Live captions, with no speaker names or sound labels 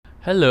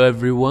Hello,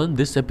 everyone.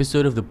 This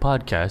episode of the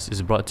podcast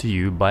is brought to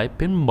you by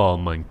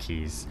Pinball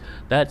Monkeys.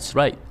 That's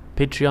right.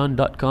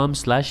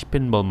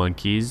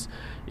 Patreon.com/pinballmonkeys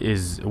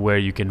is where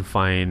you can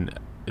find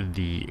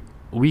the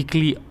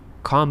weekly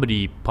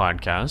comedy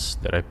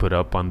podcast that I put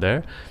up on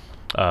there.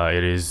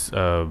 It is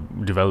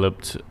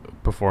developed,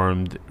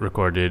 performed,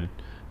 recorded,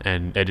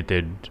 and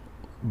edited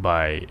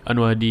by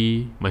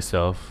Anwadi,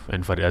 myself,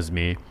 and Farid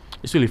Azmi.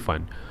 It's really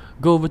fun.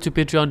 Go over to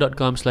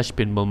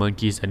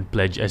patreon.com/pinballmonkeys and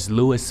pledge as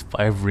low as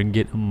 5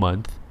 ringgit a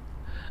month.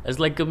 It's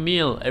like a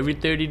meal every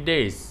 30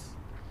 days.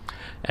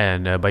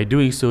 And by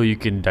doing so, you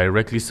can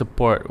directly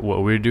support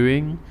what we're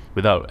doing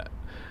without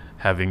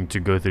having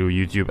to go through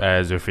YouTube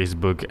ads or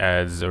Facebook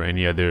ads or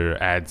any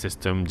other ad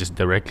system. Just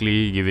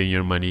directly giving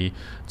your money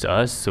to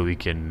us so we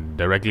can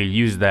directly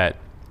use that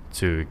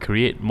to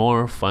create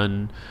more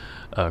fun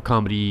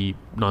comedy,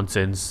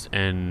 nonsense,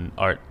 and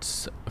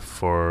arts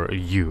for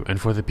you and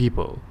for the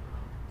people.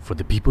 For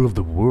the people of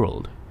the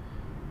world.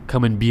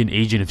 Come and be an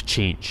agent of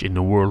change in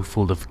a world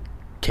full of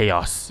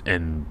chaos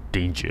and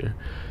danger.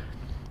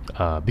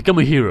 Become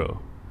a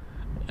hero.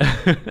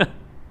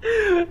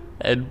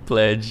 And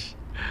pledge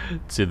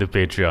to the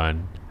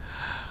Patreon.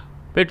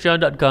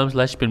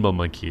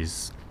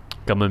 Patreon.com/pinballmonkeys.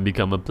 Come and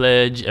become a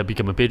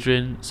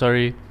patron,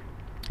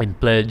 and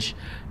pledge,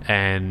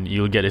 and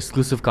you'll get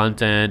exclusive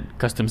content,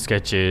 custom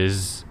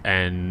sketches,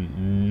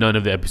 and none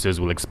of the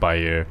episodes will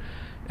expire.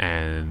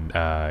 And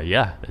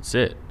that's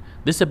it.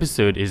 This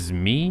episode is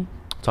me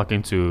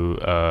talking to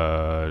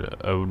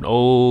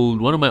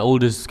one of my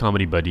oldest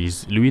comedy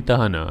buddies, Luita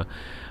Hana.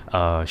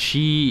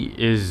 She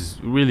is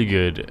really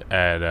good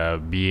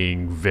at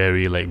being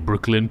very like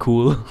Brooklyn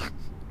cool.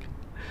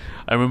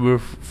 I remember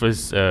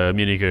first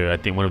meeting her. I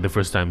think one of the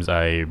first times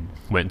I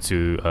went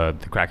to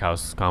the Crack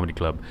House Comedy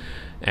Club,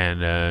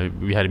 and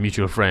we had a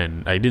mutual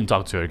friend. I didn't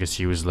talk to her because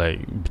she was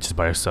like just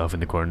by herself in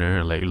the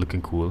corner, like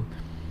looking cool.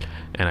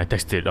 And I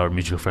texted our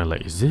mutual friend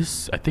like, "Is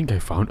this? I think I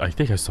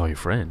saw your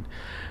friend."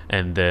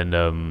 And then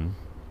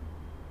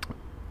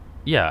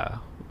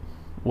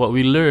what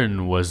we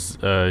learned was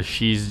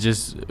she's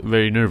just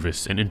very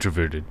nervous and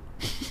introverted.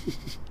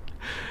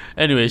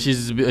 Anyway,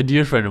 she's a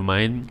dear friend of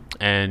mine,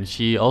 and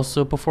she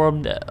also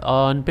performed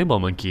on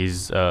Pinball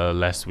Monkeys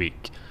last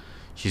week.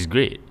 She's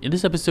great. And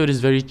this episode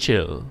is very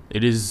chill.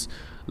 It is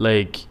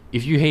like,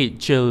 if you hate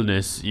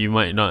chillness, you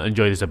might not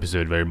enjoy this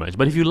episode very much.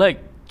 But if you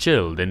like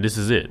chill, then this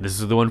is it.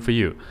 This is the one for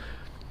you.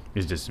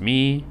 It's just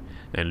me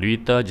and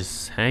Luita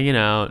just hanging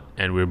out,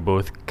 and we're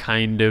both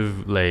kind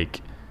of like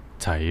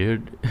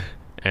tired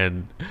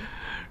and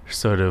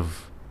sort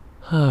of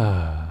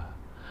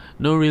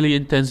no really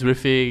intense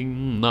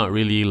riffing, not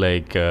really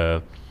like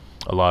a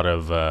lot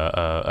of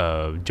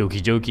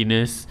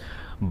jokiness,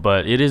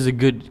 but it is a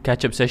good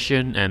catch-up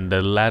session. And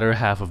the latter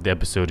half of the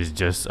episode is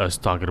just us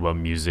talking about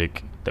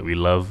music that we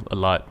love a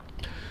lot.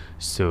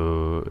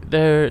 So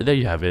there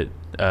you have it.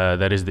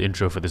 That is the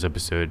intro for this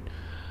episode.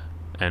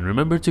 And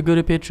remember to go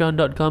to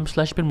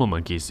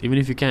patreon.com/pinballmonkeys. Even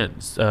if you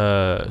can't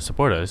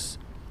support us,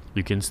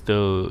 you can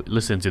still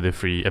listen to the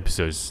free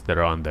episodes that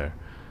are on there.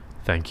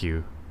 Thank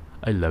you.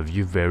 I love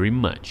you very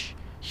much.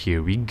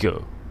 Here we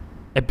go.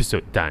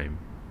 Episode time.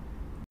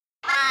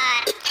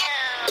 1,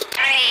 2,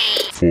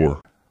 3.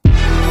 4.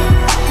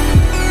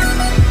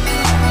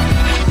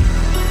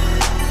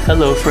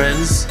 Hello,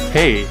 friends.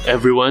 Hey,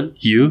 everyone.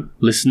 You,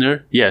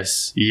 listener.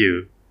 Yes,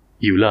 you.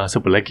 You lah,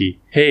 siapa lagi?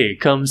 Hey,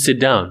 come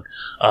sit down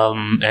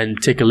and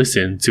take a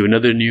listen to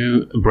another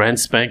new brand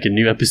spanking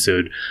new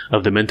episode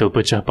of the Mental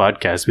Pecah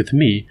podcast with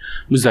me,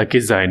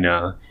 Muzakir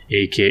Zainal,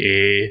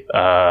 aka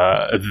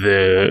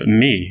the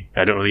me.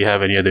 I don't really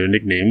have any other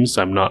nicknames.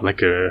 I'm not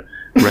like a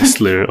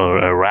wrestler or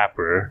a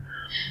rapper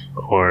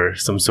or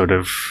some sort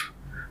of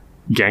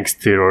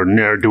gangster or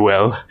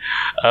ne'er-do-well.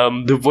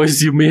 The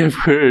voice you may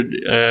have heard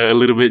a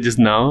little bit just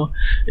now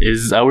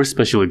is our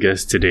special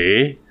guest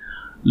today,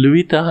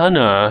 Luita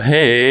Hana.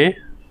 Hey.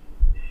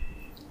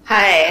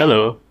 Hi.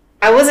 Hello.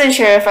 I wasn't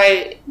sure if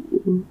I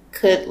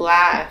could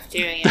laugh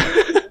during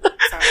it.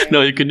 Sorry.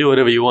 No, you can do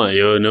whatever you want.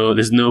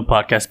 There's no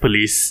podcast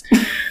police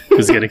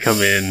who's gonna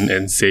come in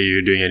and say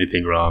you're doing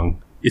anything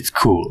wrong. It's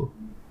cool.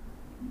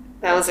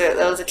 That was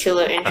a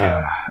killer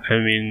intro. I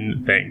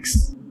mean,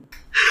 thanks.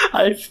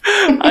 I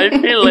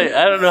feel like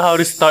I don't know how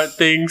to start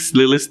things.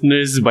 The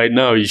listeners, by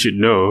now you should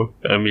know.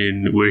 I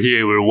mean,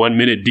 we're 1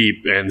 minute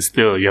deep, and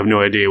still you have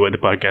no idea what the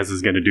podcast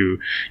is gonna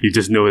do. You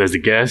just know there's a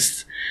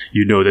guest.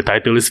 You know the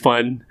title is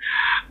fun,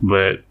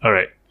 but all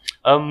right.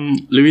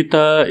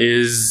 Luita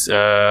is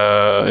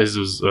a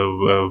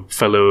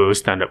fellow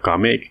stand-up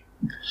comic,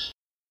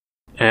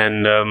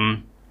 and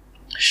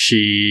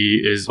she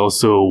is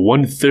also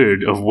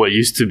 1/3 of what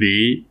used to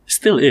be,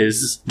 still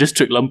is,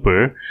 District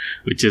Lumper,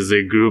 which is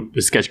a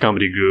sketch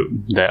comedy group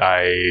that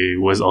I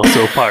was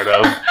also part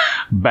of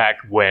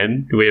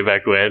way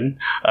back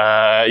when.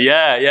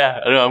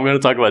 No, I'm going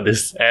to talk about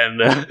this. And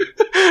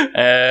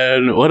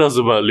and what else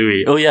about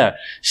Louie? Oh yeah,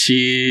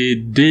 she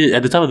did,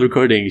 at the time of the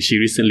recording, she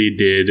recently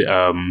did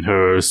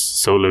her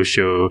solo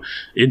show,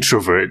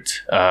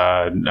 Introvert,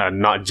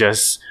 not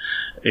just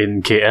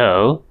in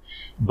KL,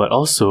 but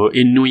also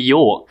in New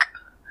York.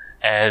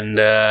 And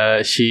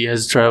she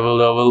has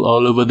traveled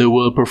all over the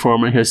world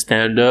performing her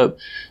stand-up.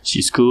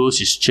 She's cool,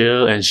 she's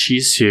chill, and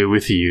she's here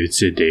with you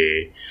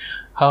today.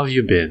 How have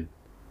you been?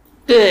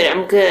 Good,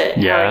 I'm good.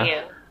 Yeah. How are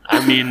you? I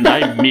mean,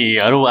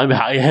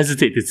 I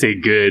hesitate to say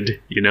good,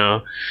 you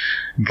know?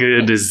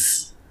 Good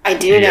is... I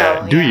do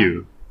know. Do yeah.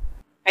 you?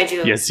 I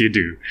do. Yes, you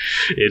do.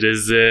 It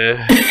is...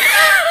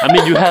 I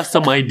mean, you have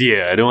some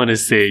idea. I don't want to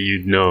say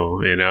you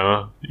know, you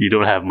know? You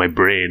don't have my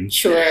brain.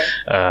 Sure.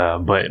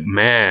 But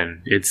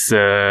man, it's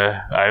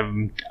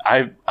I've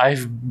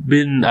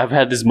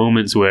had these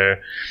moments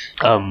where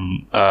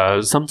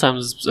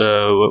sometimes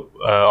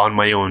on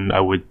my own I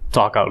would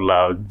talk out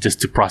loud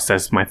just to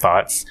process my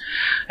thoughts,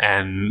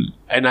 and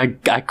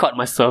I caught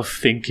myself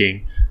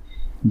thinking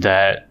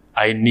that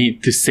I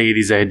need to say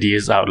these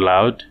ideas out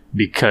loud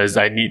because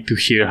I need to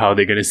hear how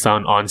they're gonna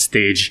sound on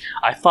stage.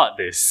 I thought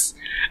this,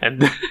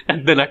 and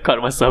then I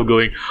caught myself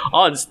going,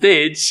 on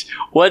stage?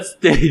 What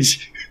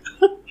stage?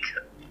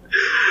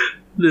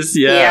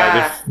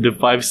 The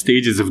 5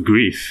 stages of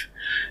grief.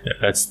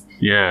 That's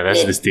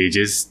the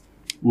stages.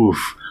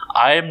 Oof.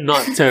 I am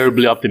not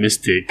terribly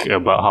optimistic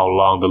about how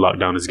long the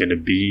lockdown is going to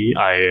be.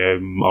 I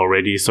am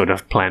already sort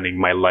of planning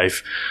my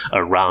life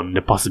around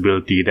the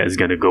possibility that it's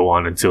going to go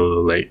on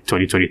until like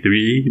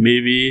 2023,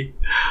 maybe.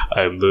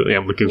 I'm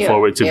looking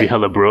forward to be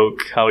hella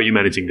broke. How are you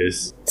managing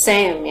this?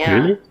 Same, yeah.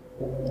 Really?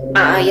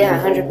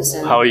 Yeah,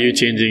 100%. How are you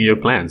changing your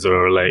plans,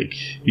 or like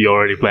you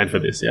already planned for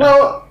this? Yeah.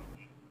 Well,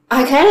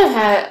 I kind of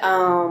had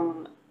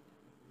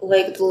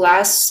like the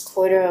last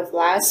quarter of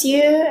last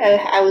year,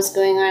 I was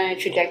going on a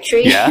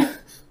trajectory. Yeah.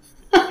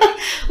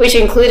 Which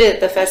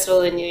included the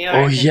festival in New York.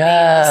 Oh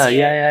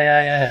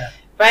yeah.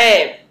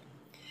 Right.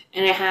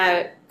 And I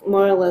had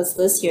more or less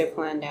this year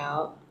planned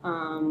out.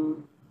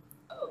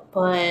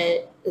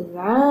 But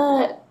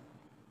that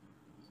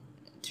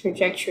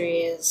trajectory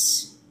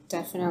is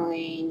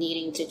definitely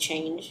needing to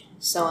change.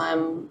 So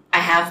I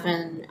have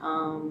been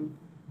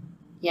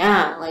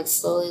like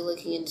slowly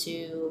looking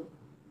into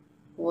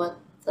what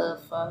the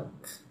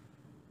fuck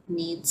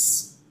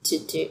needs to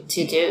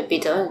be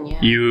done. Yeah.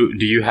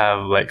 Do you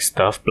have like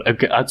stuff?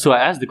 Okay, so I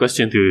asked the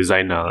question to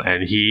Zainal,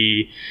 and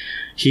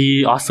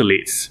he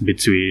oscillates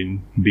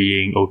between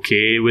being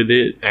okay with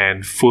it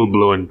and full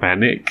blown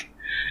panic,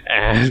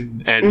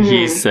 and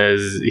he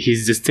says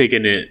he's just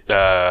taking it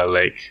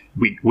like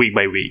week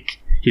by week.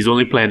 He's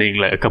only planning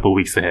like a couple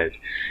weeks ahead.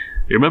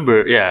 You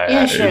remember?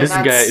 Yeah. Sure, this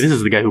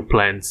is the guy who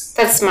plans.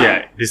 That's smart.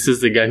 Yeah, this is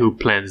the guy who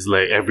plans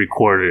like every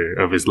quarter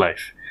of his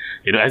life.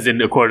 You know, as in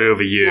a quarter of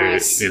a year,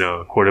 nice. You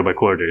know, quarter by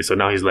quarter. So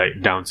now he's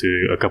like down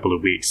to a couple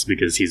of weeks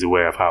because he's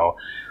aware of how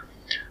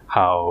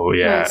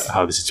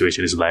the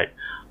situation is like.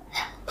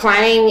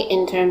 Planning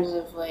in terms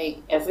of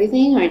like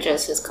everything or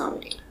just his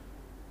comedy?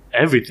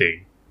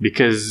 Everything.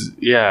 Because,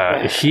 he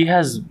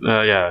has,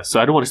 so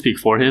I don't want to speak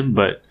for him,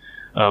 but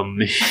I'm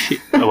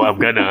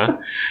gonna.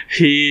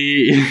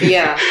 Him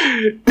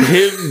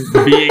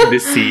being the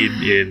scene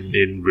in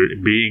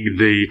being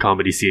the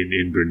comedy scene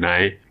in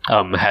Brunei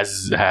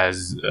has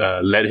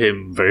led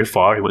him very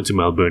far. He went to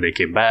Melbourne and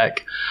came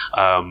back,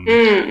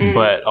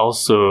 but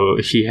also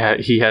he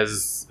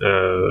has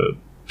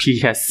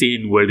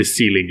seen where the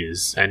ceiling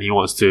is, and he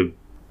wants to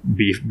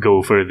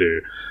go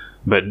further.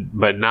 But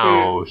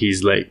now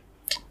he's like.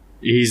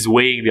 He's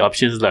weighing the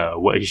options, like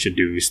what he should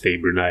do: stay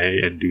in Brunei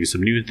and do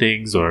some new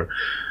things, or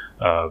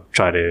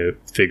try to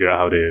figure out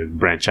how to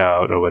branch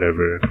out or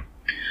whatever.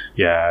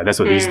 Yeah, that's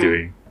what he's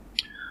doing.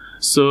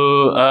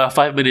 So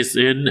 5 minutes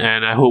in,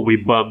 and I hope we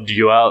bummed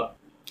you out,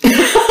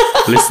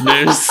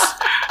 listeners,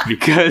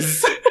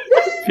 because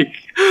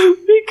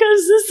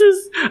this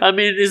is, I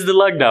mean, it's the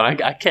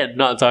lockdown. I can't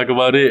not talk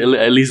about it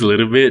at least a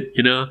little bit,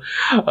 you know.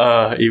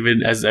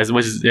 Even as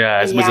much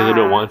as much as I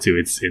don't want to,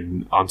 it's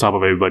on top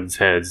of everybody's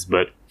heads,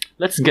 but.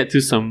 Let's get to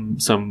some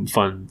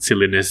fun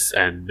silliness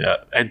and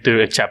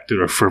enter a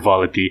chapter of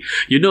frivolity.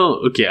 You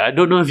know, okay, I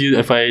don't know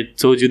if I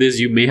told you this,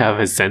 you may have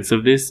a sense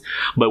of this,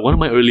 but one of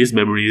my earliest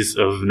memories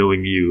of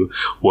knowing you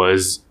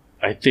was,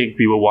 I think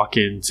I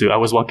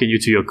was walking you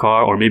to your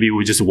car, or maybe we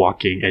were just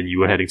walking and you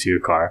were heading to your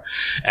car,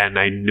 and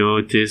I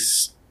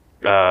noticed,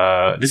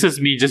 this is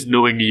me just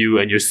knowing you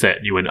and your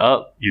set. You went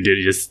up, you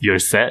did just your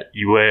set,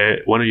 you were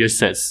one of your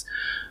sets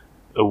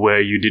where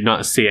you did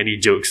not say any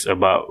jokes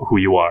about who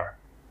you are.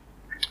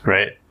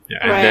 Right,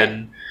 and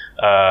then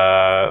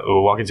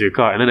we're walking to your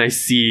car, and then I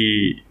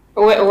see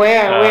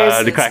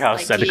where the crack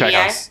house, like at the crack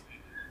house.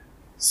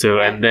 So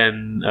and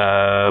then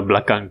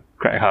belakang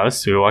crack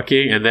house, we were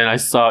walking, and then I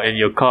saw in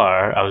your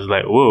car, I was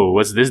like, whoa,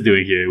 what's this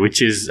doing here?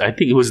 Which is, I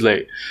think it was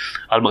like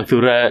Al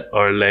Makthurat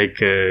or like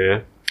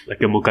a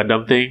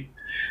Mukaddam thing.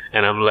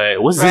 And I'm like,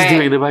 what's this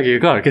doing in the back of your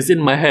car? Because in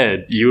my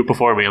head, you were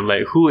performing. I'm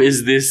like, who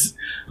is this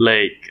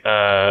like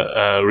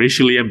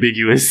racially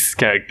ambiguous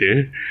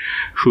character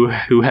who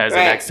has an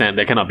accent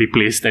that cannot be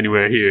placed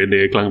anywhere here in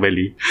the Klang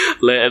Valley?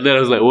 And then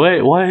I was like, why?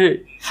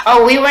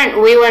 Oh, we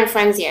weren't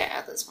friends yet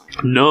at this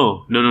point.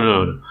 No.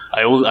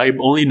 I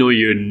only know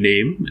your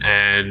name,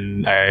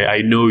 and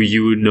I know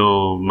you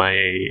know my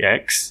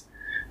ex.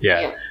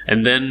 Yeah.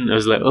 And then I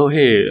was like, oh,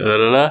 hey, la,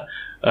 la, la.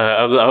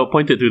 I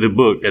pointed to the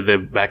book at the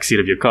back seat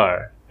of your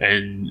car.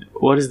 And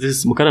what is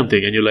this Mukaddam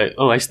thing? And you're like,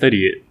 oh, I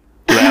study it.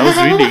 Like, I was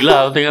reading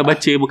lah, tengah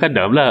baca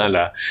Mukaddam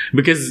lah.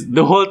 Because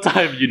the whole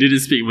time you didn't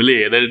speak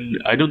Malay. And then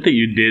I don't think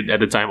you did at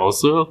the time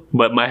also.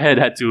 But my head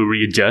had to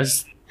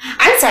readjust.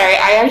 I'm sorry,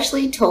 I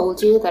actually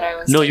told you that I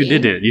was No, studying. you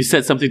didn't. You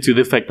said something to the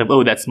effect of,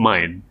 oh, that's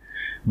mine.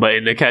 But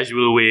in a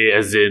casual way,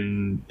 so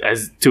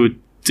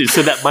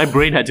that my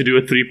brain had to do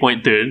a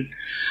 3-point turn.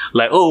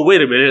 Like, oh,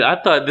 wait a minute, I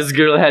thought this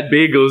girl had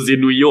bagels in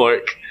New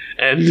York.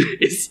 And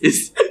it's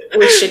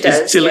Which she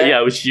does,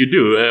 yeah, which you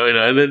do.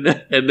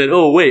 And then,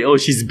 oh, wait,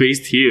 she's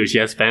based here. She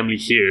has family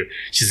here.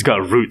 She's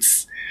got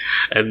roots.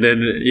 And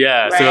then,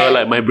 so Right.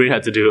 like my brain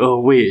had to do, oh,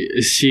 wait,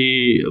 is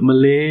she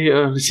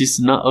Malay? She's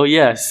not. Oh,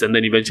 yes. And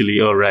then eventually,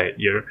 oh, right,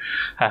 you're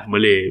half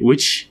Malay.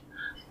 Which,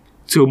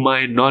 to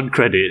my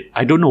non-credit,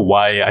 I don't know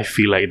why I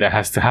feel like that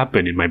has to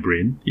happen in my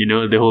brain. You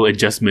know, the whole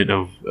adjustment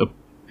of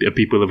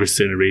people of a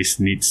certain race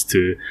needs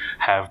to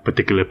have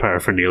particular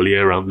paraphernalia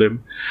around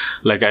them.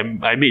 Like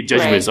I made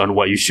judgments on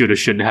what you should or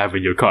shouldn't have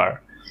in your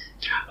car.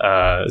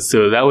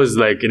 So that was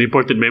like an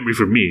important memory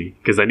for me,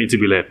 because I need to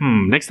be like,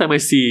 next time I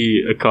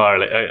see a car,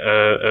 like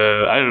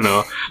I don't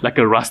know, like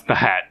a Rasta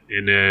hat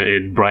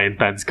in Brian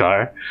Tan's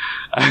car,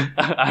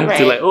 I have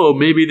to like, oh,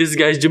 maybe this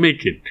guy's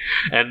Jamaican,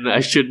 and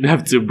I shouldn't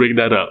have to bring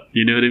that up.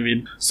 You know what I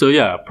mean? So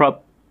yeah,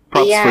 props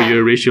for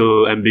your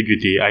racial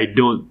ambiguity. I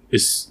don't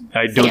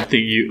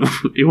think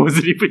it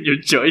wasn't even your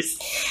choice.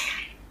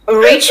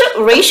 Racial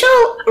or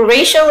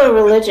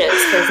religious?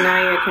 Because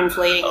now you're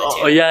conflating the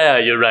two. Oh yeah,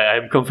 you're right.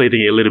 I'm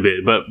conflating it a little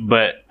bit,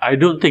 but I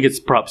don't think it's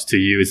props to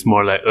you. It's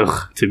more like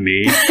ugh to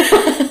me.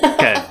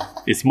 Ken,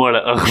 it's more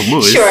like ugh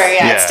moose. Sure,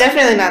 yeah, it's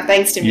definitely not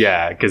thanks to me.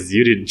 Yeah, because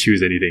you didn't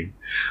choose anything.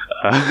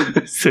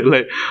 So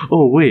like,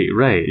 oh wait,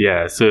 right,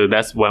 yeah. So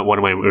that's one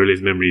of my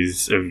earliest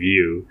memories of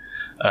you.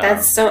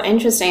 That's so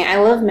interesting. I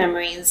love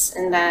memories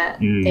in that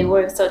they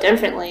work so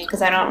differently,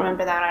 because I don't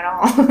remember that at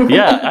all.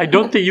 Yeah, I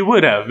don't think you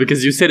would have,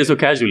 because you said it so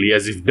casually,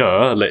 as if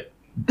duh, like.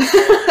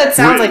 That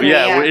sounds like me.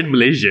 Yeah, we're in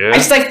Malaysia. I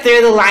just like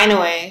threw the line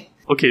away.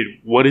 Okay,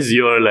 what is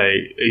your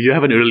like? You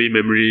have an early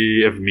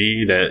memory of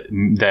me that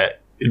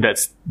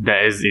is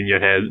in your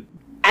head?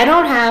 I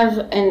don't have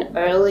an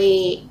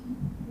early.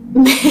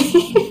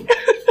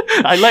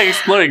 I like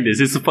exploring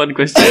this. It's a fun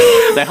question.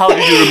 Like, how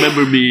did you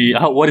remember me?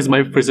 What is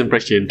my first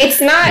impression?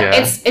 It's not. Yeah.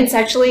 It's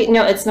actually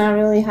no. It's not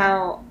really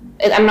how.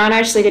 I'm not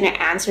actually going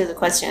to answer the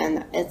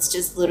question. It's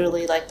just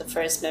literally like the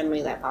first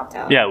memory that popped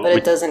out. Yeah, but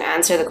it doesn't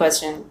answer the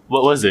question.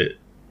 What was it?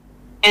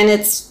 And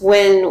it's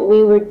when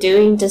we were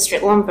doing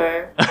District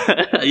Lumber.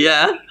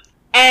 Yeah.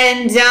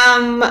 And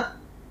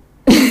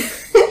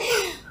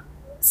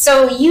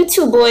so you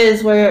two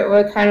boys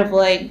were kind of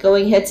like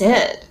going head to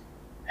head.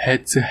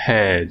 Head to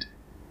head.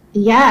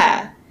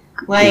 Yeah,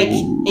 like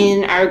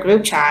in our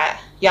group chat,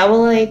 y'all were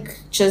like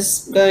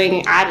just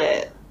going at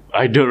it.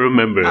 I don't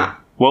remember.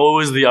 What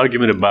was the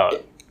argument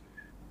about?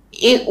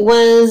 It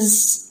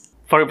was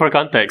for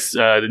context.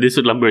 The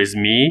District Lumber is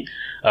me,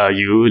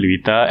 you,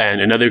 Luita,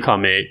 and another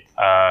comic,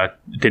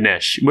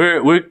 Dinesh.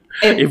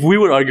 If we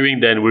were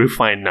arguing then, we're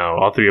fine now.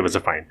 All three of us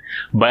are fine.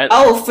 But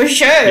for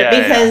sure,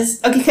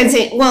 because okay,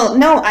 continue. Well,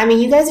 no, I mean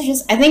you guys are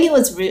just. I think it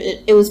was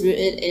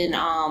rooted in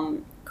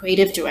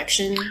creative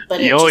direction,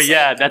 but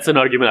that's an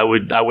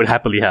argument I would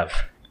happily have.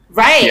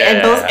 Right,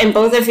 and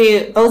both of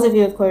you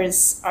of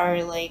course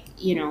are like,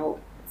 you know,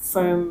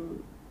 firm.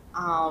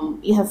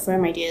 You have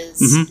firm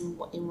ideas in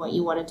what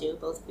you want to do,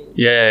 both of you.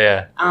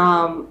 Yeah.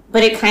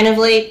 But it kind of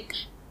like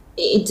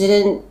it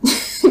didn't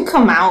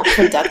come out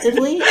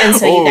productively, and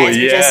so you guys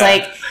were just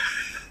like,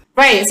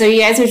 right. So you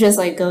guys were just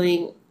like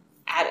going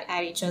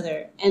at each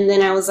other, and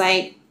then I was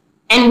like.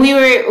 And we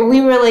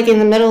were like in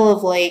the middle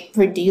of like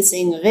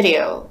producing a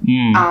video,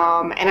 and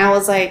I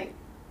was like,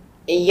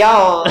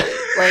 "Y'all,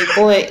 like,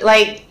 boy,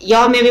 like,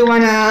 y'all maybe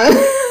wanna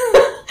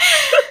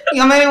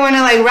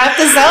like wrap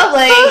this up,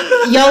 like,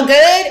 y'all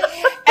good?"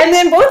 And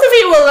then both of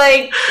you were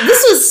like,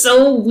 "This was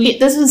so weird.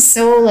 This was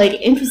so like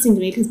interesting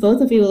to me," because both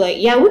of you were like,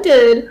 "Yeah, we're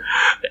good,"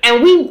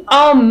 and we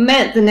all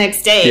met the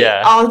next day.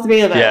 Yeah. All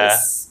three of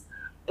us.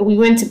 We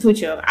went to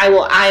Pucho. I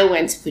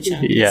went to Pucho.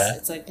 Yeah,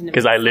 it's like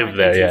because I live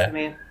there.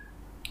 Yeah.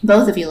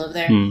 Both of you live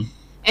there.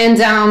 And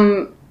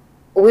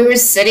we were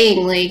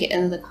sitting like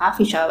in the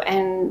coffee shop,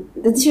 and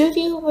the two of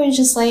you were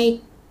just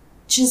like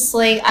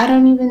I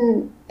don't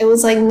even, it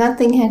was like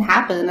nothing had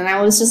happened, and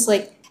I was just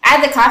like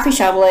at the coffee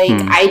shop, like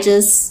I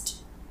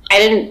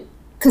didn't,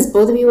 because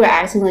both of you were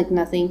acting like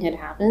nothing had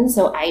happened,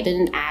 so I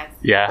didn't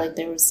act like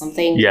there was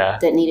something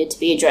that needed to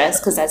be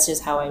addressed, because that's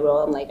just how I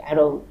roll. I'm like, I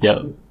don't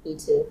need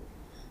to.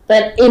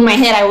 But in my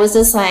head, I was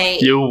just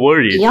like, you're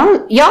worried.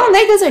 Y'all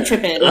niggas are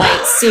tripping.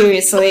 Like,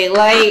 seriously.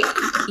 Like,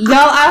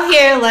 y'all out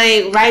here,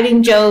 like,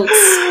 writing jokes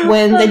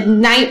when the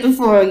night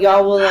before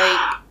y'all were, like,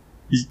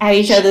 at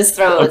each other's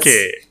throats.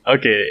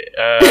 Okay.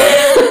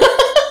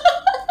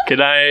 Can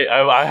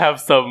I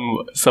have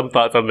some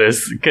thoughts on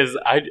this, because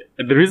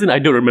the reason I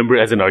don't remember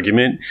it as an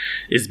argument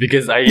is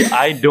because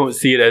I don't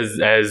see it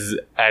as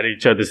at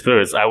each other's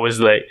throats. I was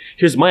like,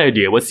 here's my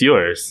idea, what's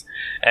yours?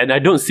 And I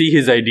don't see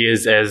his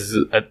ideas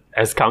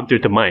as counter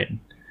to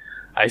mine.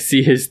 I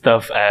see his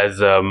stuff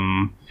as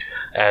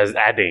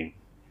adding.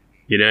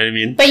 You know what I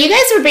mean? But you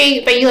guys were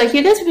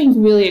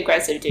being really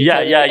aggressive, dude.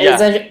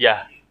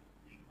 Yeah.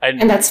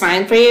 And that's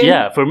fine for you?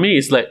 Yeah, for me,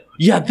 it's like,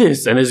 yeah,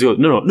 this. And it's go,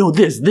 no,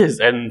 this.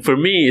 And for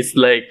me, it's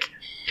like,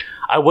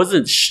 I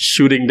wasn't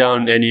shooting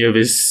down any of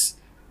his...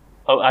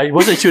 I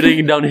wasn't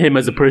shooting down him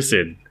as a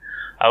person.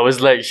 I was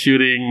like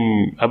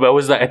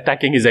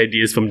attacking his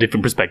ideas from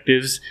different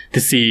perspectives to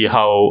see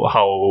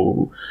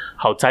how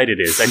tight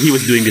it is. And he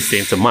was doing the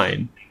same to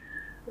mine.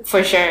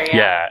 For sure, yeah.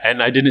 Yeah,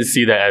 and I didn't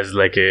see that as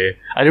like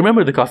I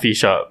remember the coffee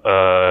shop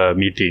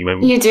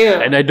meeting. You do.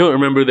 And I don't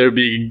remember there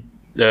being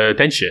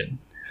tension.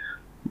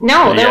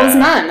 No, there was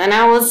none. And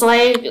I was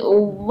like,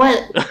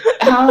 what?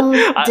 How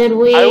did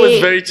we... I was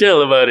very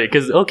chill about it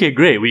because, okay,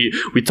 great. We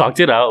talked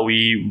it out.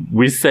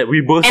 We said,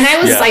 we both... And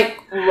I was like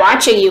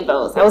watching you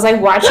both. I was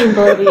like watching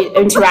both of you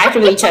interact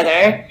with each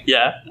other.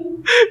 Yeah.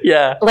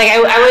 Like I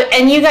would,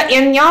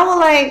 and y'all were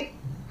like,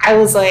 I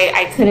was like,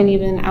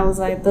 I was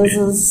like, this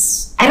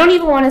is... I don't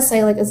even want to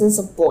say, like, is this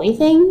a boy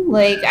thing?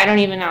 Like, I don't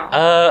even know.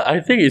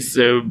 I think it's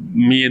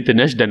me and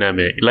Tanesh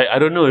dynamic. Like, I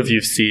don't know if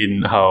you've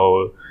seen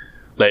how...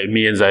 like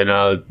me and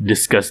Zainal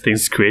discuss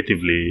things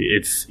creatively.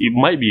 It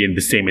might be in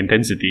the same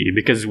intensity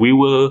because we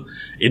will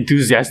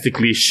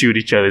enthusiastically shoot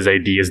each other's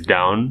ideas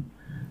down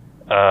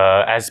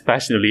as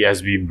passionately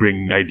as we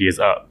bring ideas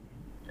up,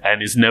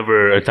 and it's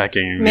never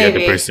attacking the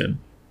other person.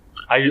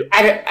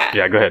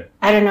 Yeah, go ahead.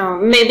 I don't know.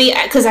 Maybe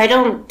because I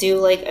don't do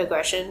like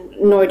aggression,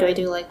 nor do I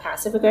do like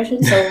passive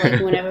aggression. So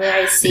like whenever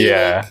I see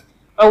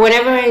or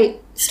whenever I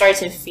start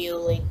to feel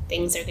like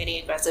things are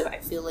getting aggressive, I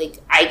feel like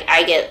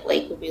I get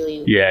like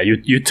really... Yeah,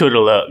 you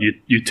turtle up.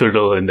 You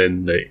turtle and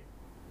then like...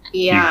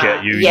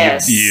 Yeah,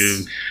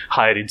 you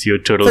hide into your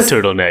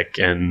turtleneck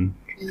and...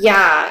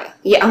 Yeah,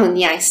 oh,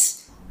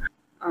 yes.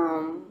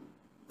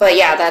 But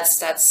yeah,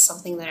 that's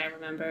something that I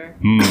remember.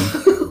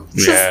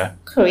 Yeah.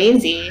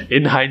 Crazy.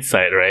 In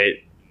hindsight,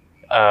 right?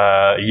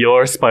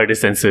 Your spider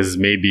senses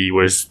maybe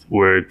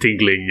were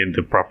tingling in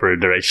the proper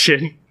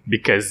direction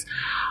because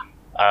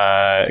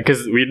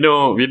we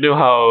know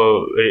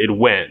how it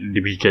went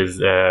because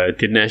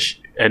Tanesh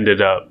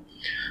ended up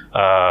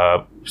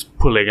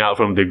pulling out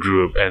from the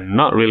group, and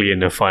not really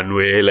in a fun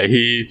way. Like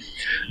he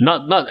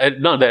not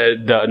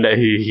that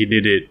he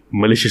did it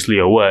maliciously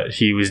or what.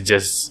 He was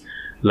just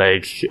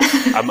like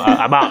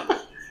I'm out,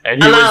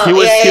 and he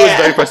was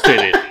very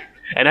frustrated.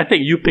 And I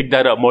think you picked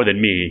that up more than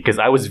me because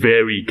I was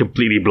very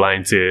completely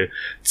blind to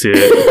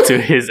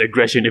his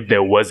aggression, if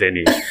there was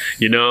any.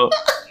 You know,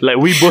 like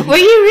we both. Were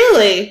you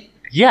really?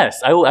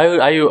 Yes, I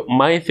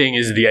my thing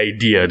is the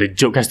idea. The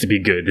joke has to be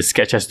good. The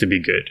sketch has to be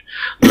good.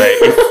 Like,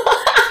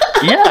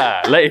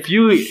 if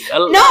you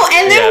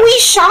then we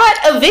shot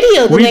a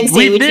video the next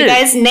day, which you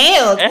guys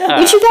nailed. Yeah.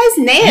 Which you guys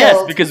nailed.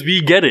 Yes, because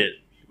we get it.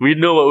 We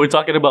know what we're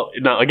talking about.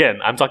 Now,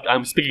 again,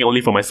 I'm speaking only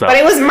for myself. But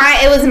it was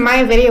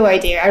my video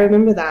idea. I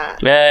remember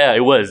that. Yeah,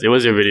 it was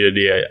your video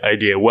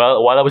idea.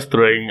 Well, while I was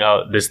throwing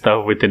out this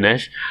stuff with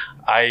Tanesh,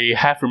 I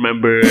half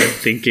remember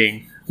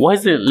thinking, why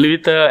isn't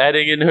Luita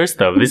adding in her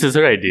stuff? This is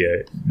her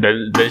idea.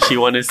 Does she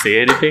want to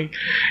say anything?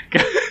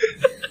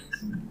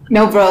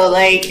 No, bro.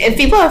 Like, if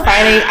people are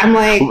fighting, I'm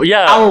like,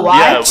 I'll watch.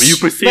 Yeah, you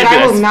perceive but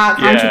I will not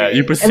contribute. Yeah,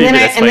 you perceive it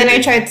as and then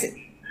I tried to,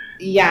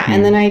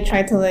 and then I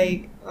tried to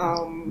like,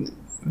 come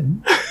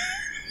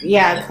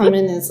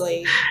in as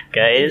like,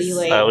 guys, be,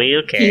 like, are we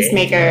okay?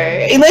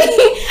 Peacemaker. Like,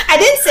 I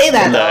didn't say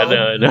that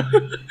though. No.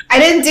 I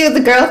didn't do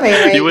the girl thing.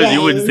 Right, you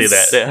wouldn't say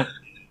that.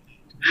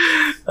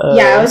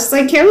 Yeah. I was just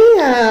like, can we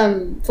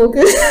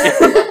focus?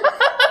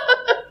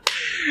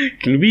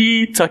 Can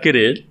we tuck it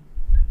in?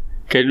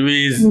 Can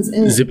we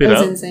zip it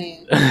up?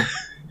 Insane.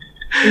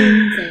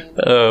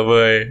 Oh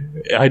boy,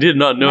 I did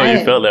not know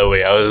you felt that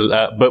way. I was,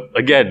 but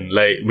again,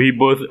 like we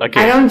both.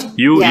 Okay,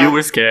 you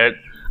were scared.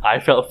 I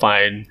felt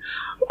fine.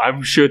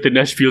 I'm sure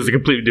Tanesh feels a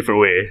completely different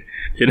way.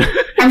 You know,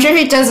 I'm sure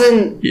he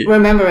doesn't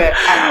remember it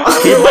at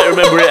all. He might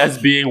remember it as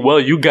being, well,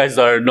 you guys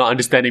are not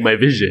understanding my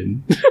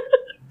vision.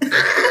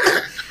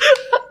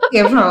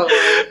 Yeah, probably.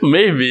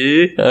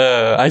 Maybe.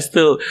 I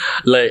still,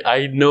 like,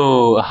 I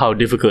know how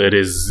difficult it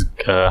is,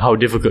 how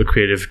difficult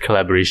creative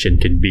collaboration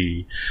can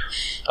be.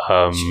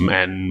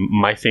 And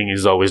my thing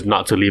is always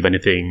not to leave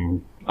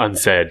anything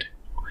unsaid.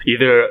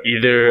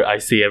 Either I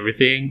say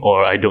everything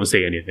or I don't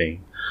say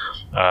anything.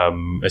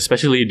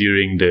 Especially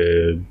during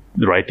the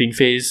writing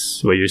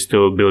phase where you're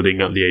still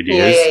building up the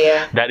ideas.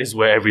 Yeah. That is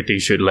where everything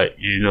should, like,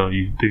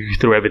 you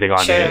throw everything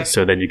on it,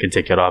 so then you can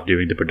take it off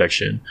during the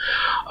production.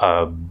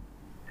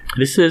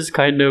 This is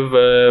kind of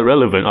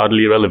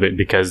oddly relevant,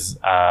 because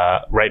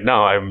right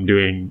now I'm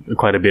doing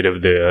quite a bit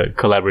of the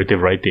collaborative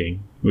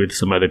writing with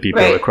some other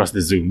people across the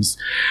Zooms,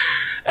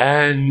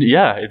 and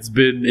yeah,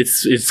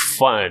 it's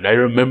fun. I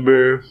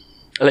remember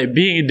like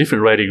being in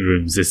different writing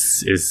rooms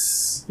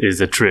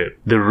is a trip.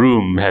 The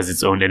room has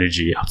its own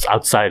energy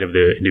outside of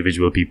the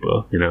individual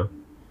people, you know.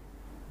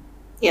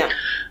 Yeah.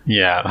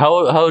 Yeah.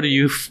 How do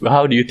you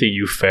think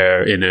you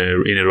fare in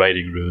a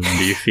writing room?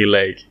 Do you feel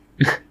like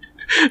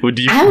I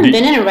haven't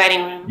been in a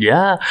writing room.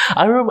 Yeah,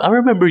 I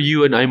remember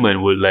you and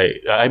Ayman would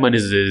like. Ayman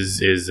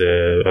is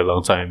a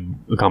long time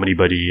comedy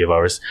buddy of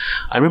ours.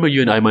 I remember you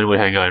and Ayman would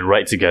hang out and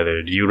write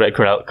together. Do you write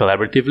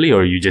collaboratively,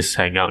 or you just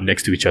hang out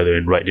next to each other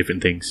and write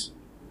different things?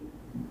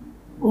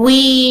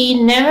 We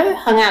never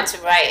hung out to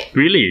write.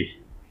 Really?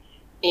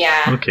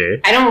 Yeah.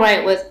 Okay. I don't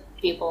write with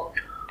people.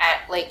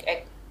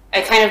 I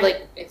kind of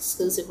like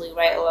exclusively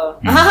write alone.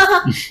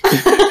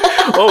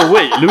 Oh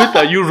wait,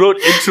 Luita, you wrote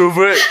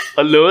Introvert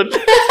alone?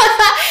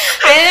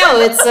 I know,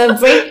 it's a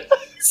break.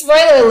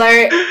 Spoiler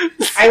alert,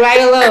 I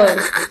write alone.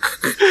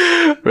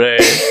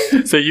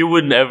 Right. So you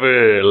would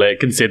never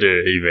like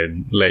consider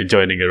even like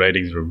joining a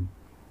writing room?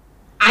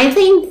 I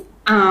think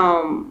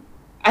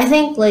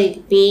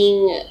like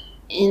being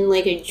in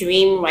like a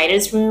dream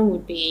writer's room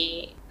would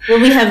be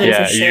heaven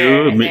for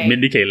sure. You,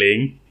 Mindy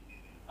Kaling,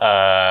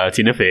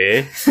 Tina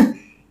Fey.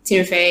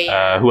 Tina Fey.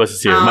 Who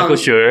was here? Michael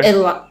Schur.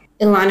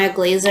 Ilana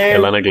Glazer.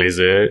 Ilana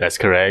Glazer, that's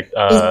correct.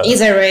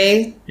 Issa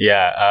Rae.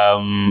 Yeah.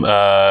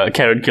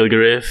 Karen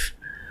Kilgariff.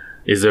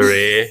 Issa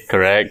Rae,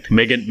 correct.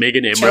 Megan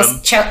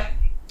Imram.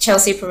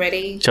 Chelsea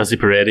Peretti. Chelsea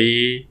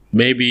Peretti.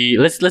 Maybe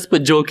let's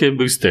put Joachim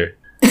Booster.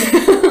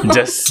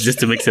 just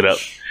to mix it up.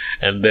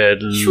 And then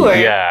sure.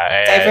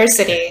 Yeah.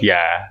 Diversity.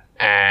 Yeah.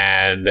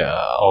 And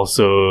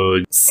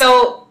also.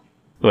 So.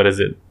 What is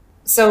it?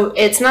 So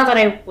it's not that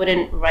I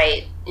wouldn't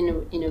write in a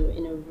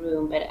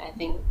room, but I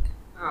think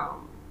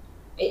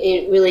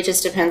it really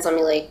just depends on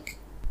me, like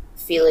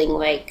feeling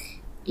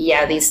like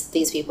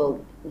these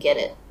people get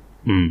it.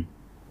 Mm.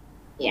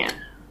 Yeah.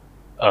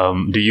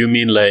 Do you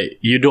mean like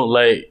you don't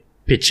like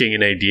pitching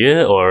an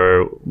idea,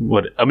 or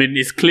what? I mean,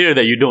 it's clear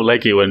that you don't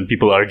like it when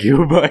people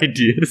argue about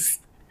ideas.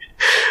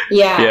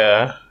 Yeah.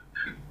 Yeah.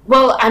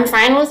 Well, I'm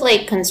fine with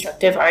like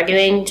constructive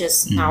arguing,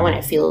 just not when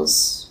it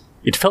feels.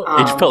 It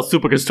felt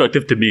super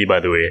constructive to me, by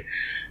the way.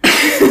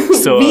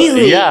 So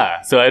really?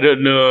 Yeah, so I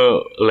don't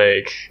know,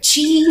 like,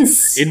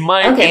 jeez. In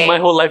my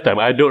whole lifetime,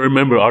 I don't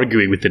remember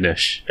arguing with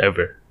Dinesh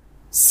ever.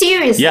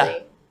 Seriously? Yeah,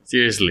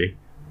 seriously.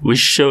 Which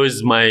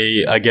shows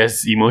my, I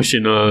guess,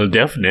 emotional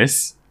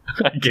deafness.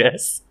 I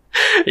guess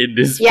in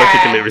this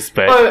particular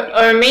respect,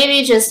 or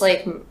maybe just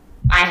like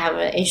I have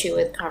an issue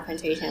with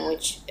confrontation,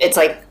 which it's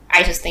like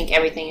I just think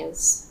everything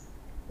is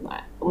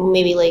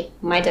maybe like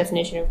my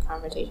definition of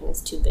confrontation is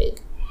too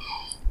big.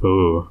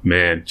 Oh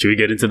man, should we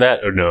get into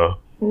that or no?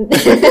 Nah.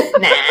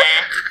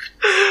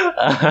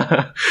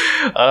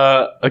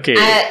 Okay.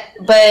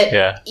 But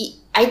yeah,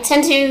 I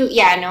tend to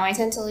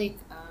like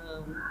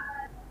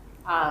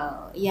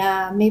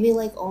maybe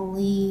like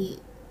only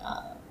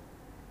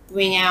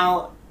bring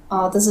out.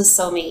 Oh, this is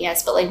so me.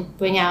 Yes, but like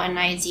bring out an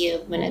idea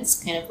when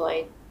it's kind of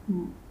like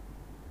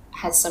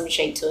has some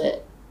shape to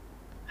it.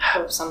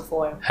 Or some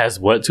form. Has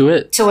what to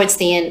it? Towards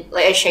the end,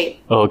 like a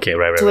shape. Oh, okay,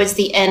 right. Towards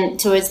the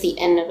end of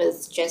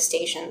its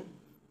gestation.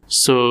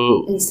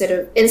 So instead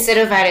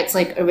of at its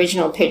like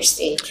original pitch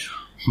stage.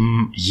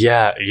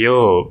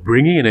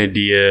 Bringing an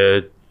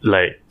idea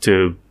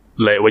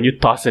when you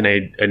toss an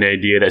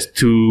idea that's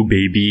too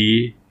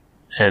baby,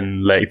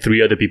 and like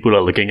 3 other people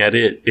are looking at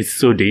it, it's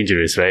so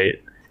dangerous, right?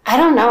 I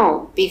don't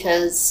know,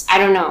 because I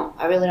don't know.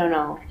 I really don't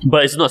know.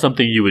 But it's not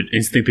something you would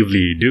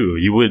instinctively do.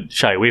 You would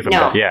shy away from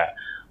that, yeah.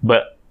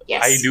 But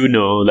yes. I do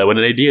know that when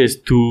an idea is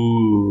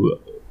too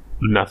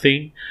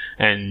nothing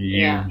and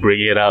you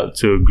bring it out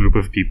to a group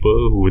of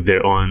people with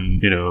their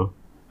own,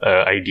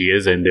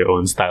 ideas and their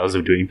own styles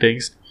of doing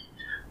things,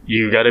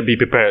 you gotta be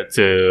prepared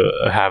to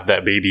have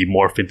that baby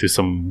morph into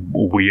some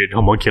weird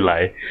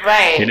homunculi.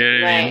 Right. You know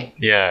what I mean?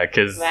 Yeah,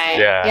 because,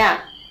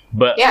 yeah.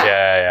 But,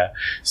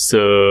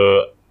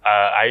 So,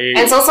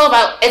 it's also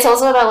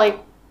about like,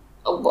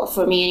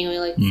 for me anyway,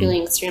 like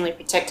feeling extremely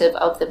protective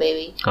of the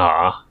baby.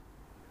 Ah.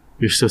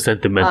 You're so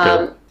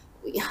sentimental.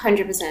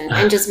 100%.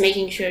 And just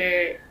making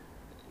sure,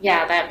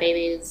 that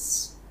baby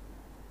is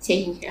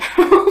taken care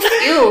of.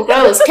 Ew,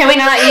 gross. Can we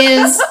not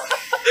use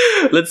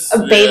a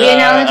baby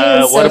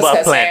analogy? What about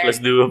a plant? Let's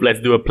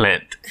do a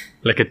plant.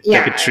 Like a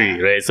tree,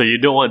 right? So you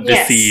don't want the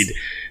seed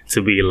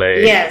to be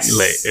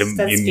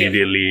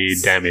immediately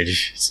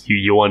damaged.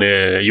 You want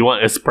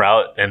a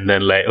sprout, and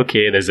then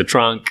there's a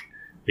trunk.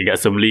 You got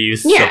some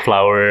leaves, a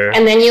flower.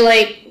 And then you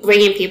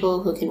bring in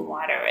people who can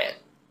water it.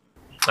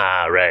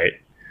 Ah, right.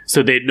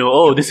 So they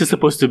know, this is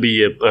supposed to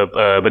be a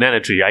banana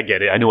tree. I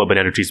get it. I know what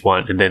banana trees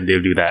want, and then they'll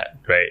do that,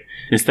 right?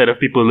 Instead of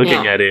people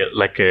looking at it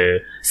like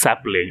a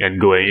sapling and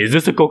going, "Is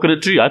this a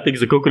coconut tree? I think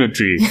it's a coconut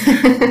tree."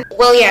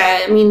 Well,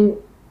 yeah. I mean,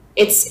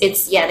 it's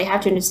they have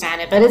to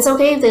understand it, but it's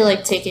okay if they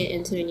take it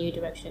into a new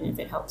direction if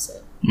it helps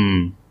it.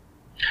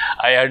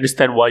 I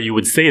understand why you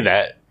would say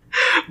that.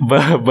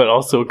 But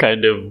also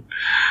kind of you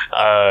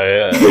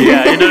know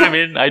what I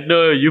mean. I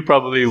know you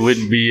probably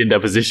wouldn't be in that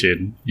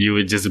position. You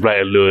would just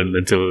write alone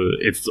until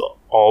it's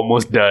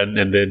almost done,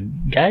 and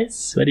then,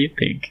 guys, what do you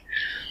think?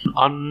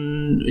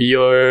 On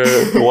your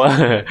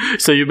what?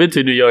 So you've been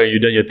to New York and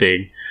you've done your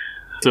thing.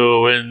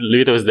 So when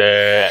Lita was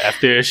there,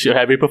 after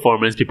every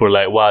performance, people were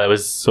like, "Wow, that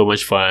was so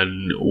much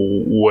fun.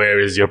 Where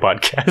is your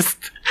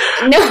podcast?"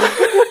 No,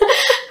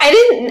 I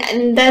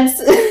didn't. That's.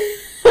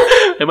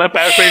 Am I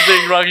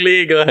paraphrasing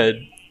wrongly? Go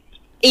ahead.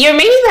 You're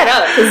making that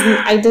up because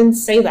I didn't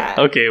say that.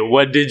 Okay,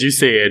 what did you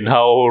say and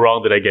how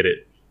wrong did I get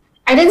it?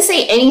 I didn't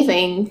say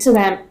anything to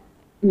that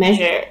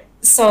measure.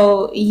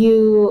 So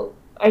you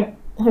are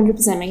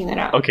 100% making that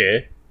up.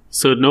 Okay,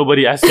 so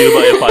nobody asked you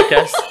about your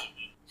podcast?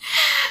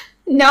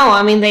 No,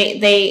 I mean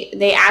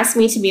they asked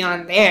me to be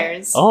on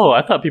theirs. Oh,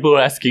 I thought people were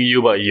asking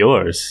you about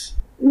yours.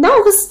 No,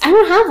 because I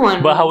don't have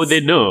one. But how would they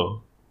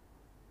know?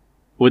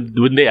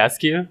 Wouldn't they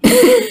ask you?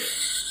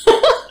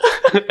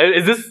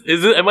 Is this?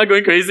 Am I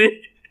going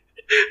crazy?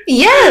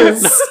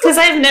 Yes, because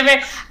I've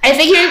never. I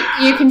think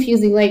you're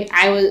confusing. Like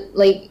I was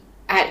like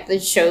at the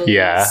shows.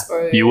 Yeah,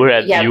 or, you were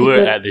at yeah, you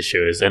were at the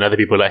shows, and other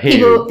people were like, hey,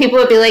 people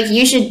would be like,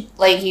 you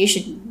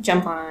should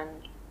jump on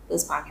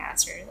this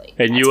podcast or like.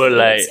 and you were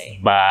like,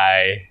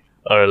 bye,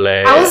 or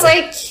like. I was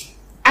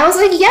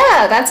like,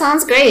 yeah, that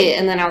sounds great,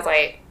 and then I was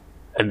like.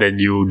 And then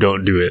you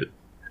don't do it.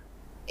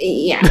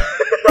 Yeah.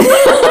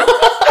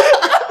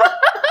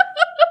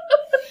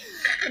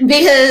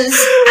 Because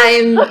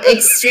I'm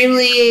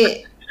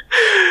extremely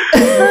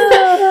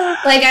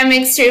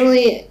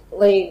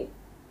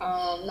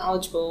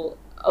knowledgeable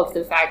of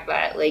the fact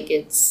that like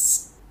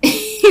it's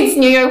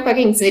New York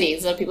fucking city,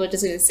 so people are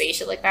just gonna say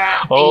shit like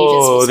that.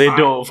 Oh, they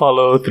don't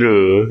follow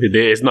through.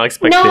 It's not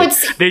expected. No,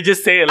 they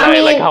just say it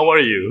like how are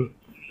you?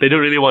 They don't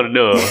really want to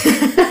know.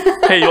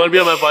 Hey, you want to be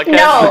on my podcast?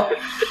 No,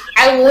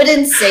 I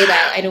wouldn't say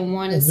that. I don't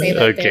want to say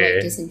that they're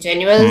like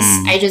disingenuous.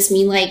 I just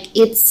mean like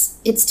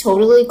it's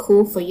totally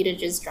cool for you to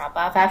just drop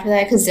off after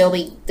that because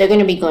they're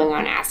gonna be going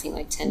on asking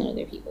like 10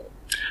 other people.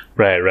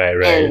 Right.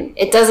 And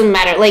it doesn't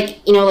matter,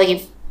 like like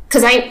if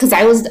because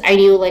I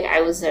knew like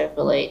I was there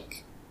for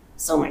like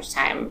so much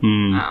time,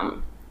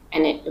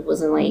 and it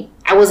wasn't like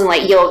I wasn't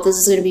like, yo, this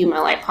is gonna be my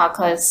like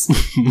podcast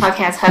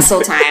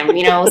hustle time,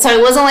 So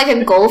it wasn't like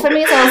a goal for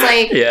me. So I was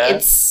like,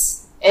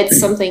 it's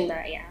something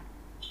that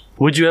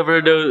Would you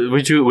ever do?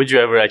 Would you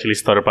ever actually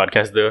start a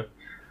podcast though?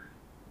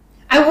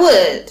 I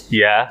would.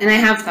 Yeah. And I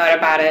have thought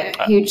about it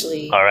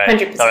hugely. All right.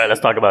 100%. All right.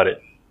 Let's talk about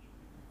it.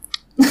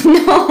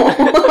 No,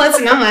 let's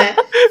not.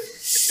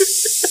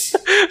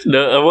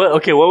 No.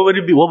 Okay. What would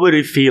it be? What would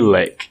it feel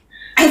like?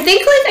 I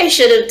think like I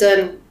should have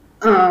done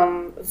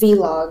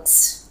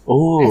vlogs.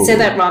 Oh. I said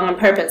that wrong on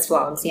purpose.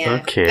 Vlogs.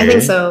 Yeah. Okay. I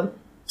think so.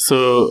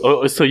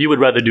 So you would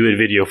rather do it in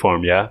video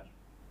form, yeah?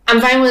 I'm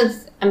fine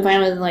with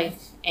like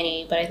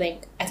any, but I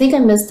think I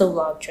missed the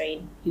vlog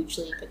train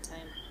hugely big time.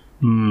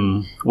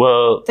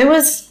 Well,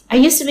 I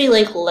used to be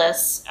like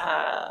less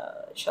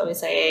shall we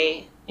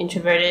say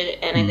introverted,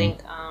 and I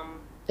think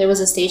there was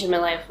a stage in my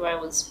life where I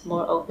was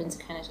more open to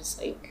kind of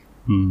just like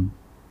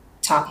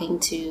talking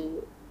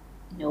to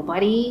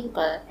nobody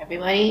but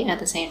everybody at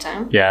the same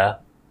time. Yeah,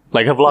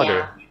 like a vlogger.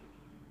 Yeah.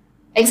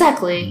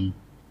 Exactly.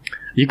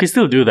 You can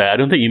still do that. I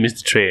don't think you missed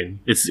the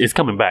train. It's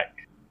coming back.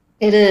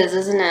 It is,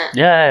 isn't it?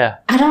 Yeah.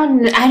 I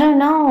don't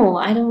know.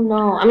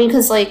 I mean,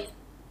 because like,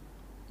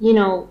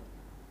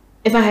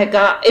 if I had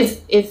got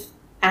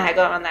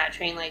on that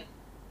train, like,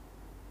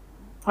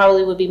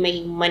 probably would be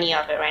making money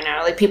off it right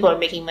now. Like, people are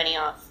making money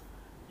off.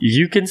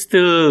 You can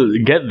still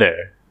get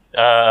there,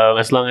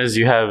 as long as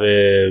you have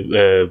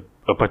a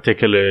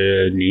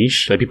particular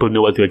niche. Like, people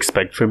know what to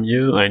expect from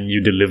you, and you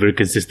deliver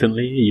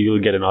consistently. You'll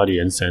get an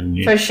audience,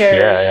 and for sure.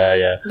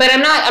 Yeah. But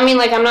I'm not. I mean,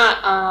 like, I'm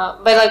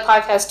not. But like,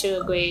 podcasts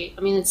too are great.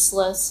 I mean, it's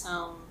less.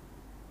 I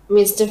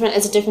mean, it's different.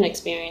 It's a different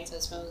experience, I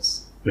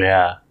suppose.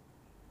 Yeah.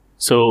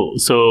 So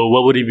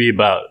what would it be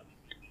about?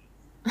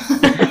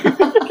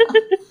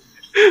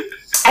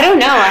 I don't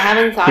know. I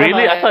haven't thought really?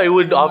 about it. I thought it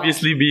would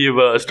obviously be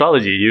about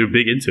astrology. You're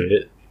big into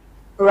it.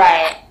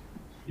 Right.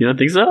 You don't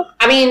think so?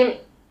 I mean,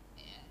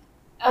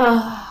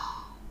 I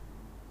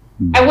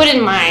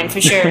wouldn't mind for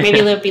sure.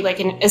 Maybe there'll be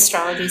like an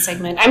astrology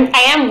segment.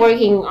 I am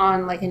working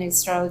on like an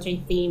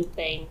astrology theme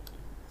thing.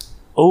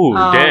 Oh,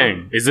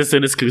 dang. Is this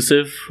an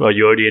exclusive? Or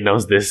you already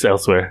announced this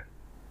elsewhere?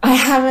 I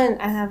haven't.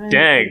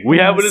 Dang, we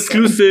have an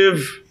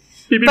exclusive.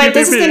 But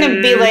this is gonna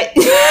be like.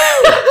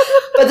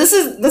 But this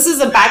is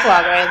a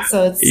backlog, right?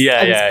 So it's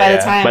by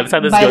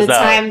the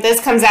time this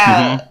comes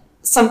out,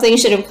 something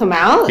should have come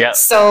out. Yeah.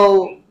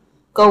 So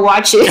go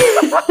watch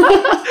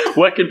it.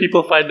 Where can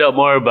people find out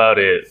more about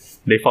it?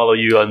 They follow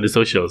you on the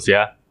socials,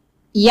 yeah?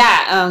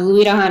 Yeah,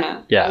 Luita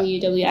Hana. Yeah.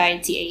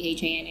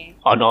 LuiTahana.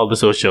 On all the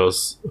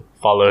socials.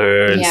 Follow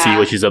her and see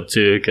what she's up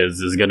to, because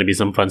there's going to be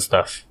some fun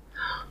stuff.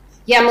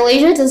 Yeah,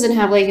 Malaysia doesn't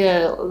have like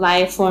a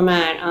live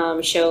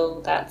format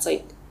show that's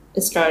like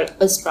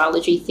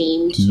astrology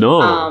themed.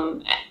 No.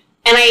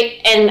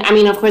 And I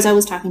mean, of course, I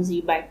was talking to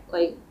you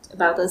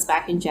about this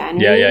back in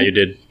January. Yeah, you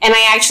did. And I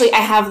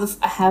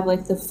have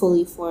like the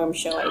fully formed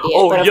show idea.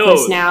 Oh, but of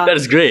course now that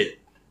is great.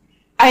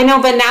 I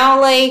know, but now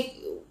like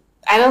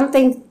I don't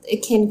think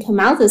it can come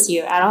out this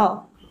year at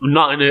all.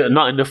 Not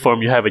in the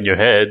form you have in your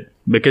head,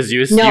 Because you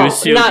No,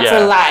 assume, not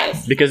for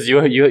live. because you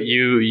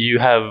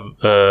have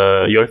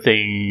your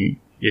thing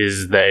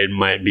is that it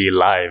might be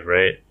live,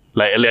 right?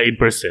 Like in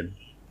person.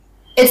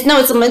 It's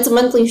a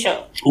monthly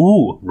show.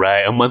 Ooh,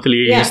 right, a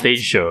monthly Yeah. stage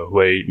show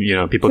where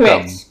people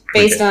Correct. come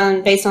Based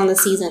Okay. on the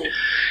season.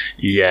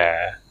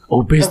 Yeah.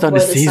 Oh, based Of on the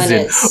where the sun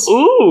season. is.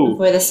 Ooh.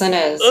 Where the sun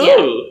is. Yeah.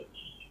 Ooh.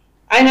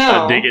 I know.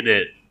 I'm digging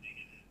it.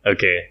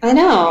 Okay. I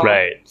know.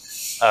 Right.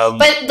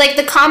 But like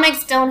the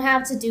comics don't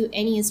have to do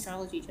any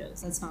astrology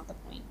jokes. That's not the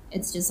point.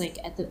 It's just like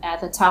at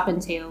the top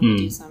and tail we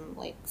do some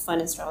like fun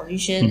astrology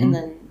shit and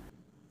then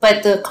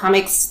but the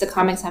comics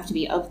have to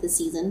be of the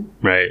season.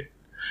 Right.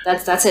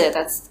 That's it.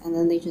 And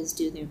then they just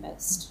do their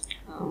best.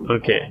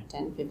 Okay.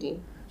 10,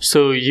 15.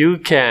 So you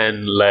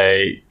can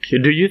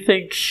do you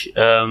think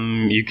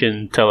you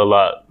can tell a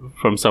lot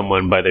from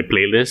someone by their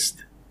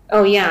playlist?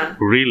 Oh yeah.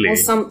 Really?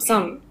 Well,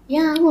 some.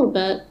 Yeah, a little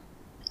bit.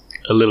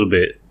 A little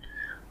bit.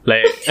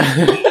 Like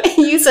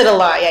You said a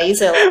lot. Yeah, you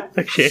said a lot.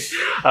 okay.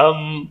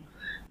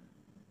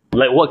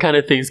 Like what kind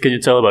of things can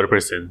you tell about a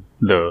person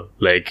though?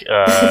 Like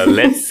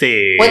let's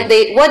say What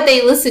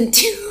they listen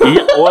to.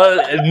 yeah,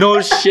 well,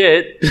 no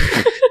shit.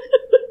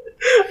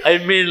 I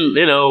mean,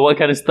 what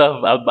kind of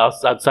stuff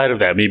outside of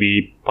that?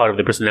 Maybe part of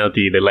the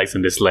personality, the likes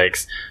and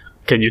dislikes.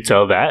 Can you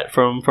tell that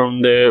from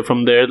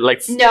their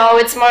like No,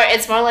 it's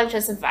more like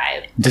just a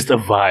vibe. just a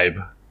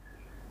vibe?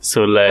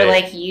 So But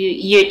like, like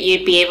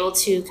you'd be able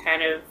to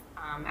kind of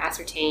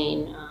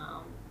ascertain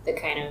the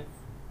kind of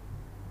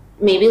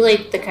maybe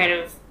like the kind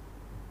of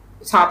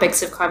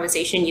topics of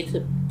conversation you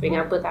could bring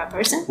up with that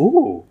person.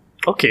 ooh,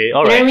 okay,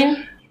 all You know right. what I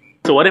mean?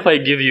 So what if I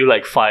give you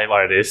like 5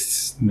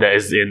 artists that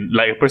is in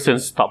like a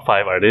person's top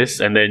 5 artists,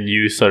 and then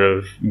you sort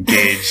of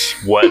gauge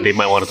what they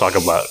might want to talk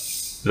about?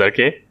 Is that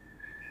okay?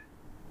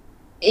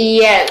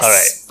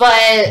 Yes,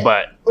 but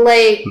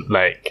like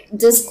Like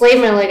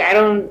disclaimer, like I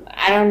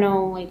don't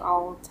know like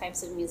all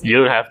types of music. you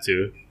don't have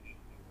to.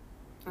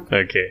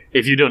 Okay.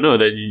 If you don't know,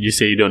 then you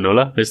say you don't know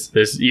lah.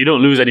 You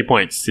don't lose any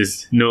points.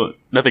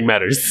 Nothing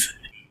matters.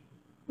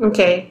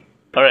 Okay,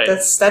 All right.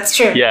 that's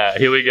true. Yeah.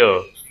 Here we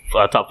go.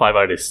 Top 5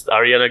 artists: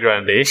 Ariana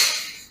Grande.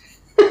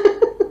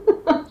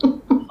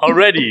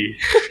 Already.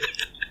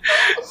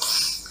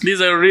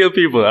 These are real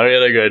people.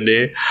 Ariana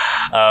Grande.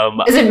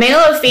 Is it male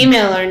or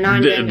female or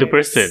non? The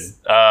person.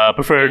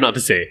 Prefer not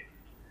to say.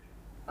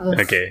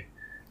 Okay.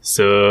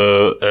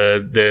 So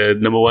the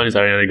number 1 is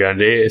Ariana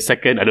Grande.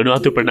 Second, I don't know how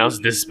to pronounce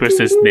this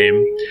person's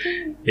name.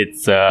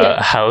 It's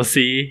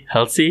Halsey.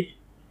 Halsey.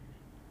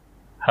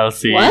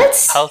 What?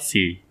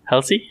 Halsey.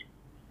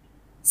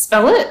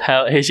 Spell it.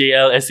 Halsey.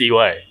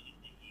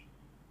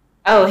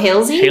 Oh,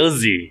 Halsey.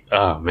 Halsey.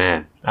 Oh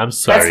man, I'm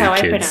sorry, how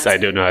I kids. pronounce I it.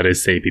 don't know how to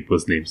say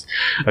people's names.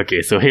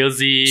 Okay, so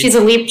Halsey. She's a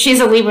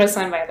Libra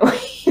sun, by the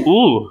way.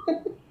 Ooh,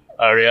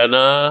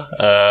 Ariana,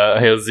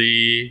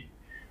 Halsey,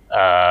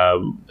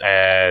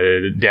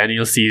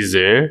 Daniel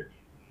Caesar,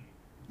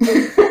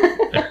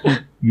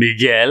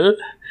 Miguel,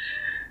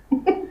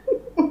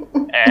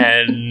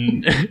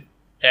 and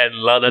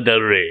Lana Del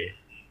Rey.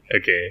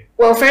 Okay.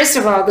 Well, first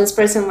of all, this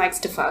person likes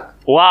to fuck.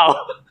 Wow.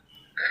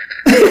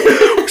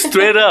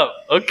 Straight up.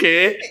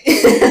 Okay.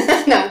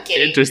 No, I'm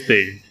kidding.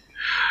 Interesting.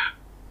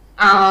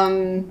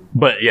 Um,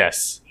 But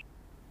yes.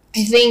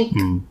 I think.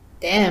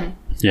 Damn.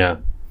 Yeah.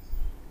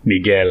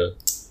 Miguel.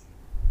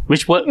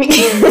 Which one?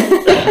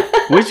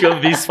 Which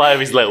of these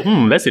 5 is like,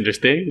 that's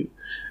interesting?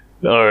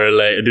 Or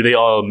like, do they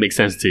all make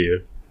sense to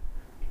you?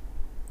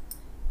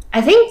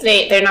 I think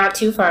they're not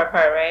too far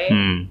apart, right?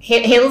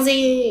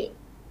 Halsey.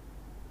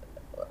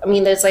 I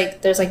mean, there's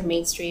like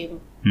mainstream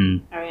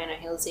Ariana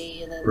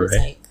Halsey, and then there's Right.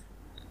 like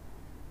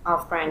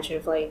off branch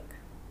of like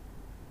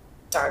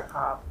dark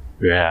pop,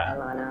 Yeah.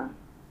 Alana.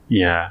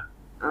 Yeah.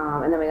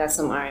 And then we got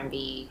some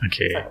R&B,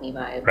 Okay. fuck me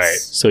vibes. Right.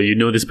 So you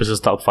know this person's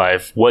top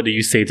 5. What do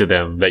you say to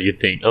them that you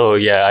think, oh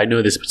yeah, I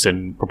know this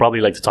person would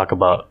probably like to talk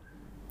about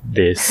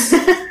this?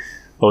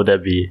 What would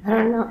that be? I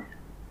don't know.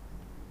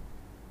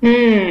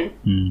 I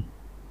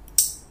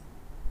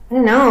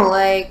don't know,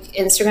 like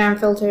Instagram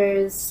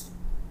filters.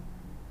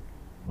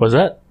 What's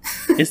that?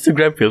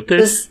 Instagram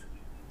filters?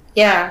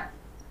 Yeah.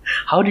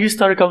 How do you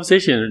start a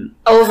conversation?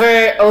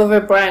 Over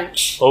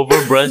brunch. Over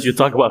brunch, you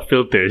talk about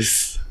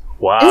filters.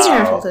 Wow.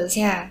 Instagram filters,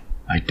 yeah.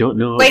 I don't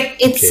know. Like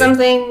it's Okay.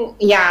 something,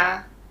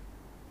 yeah,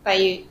 that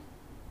you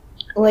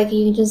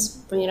can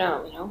just bring it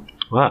up, you know?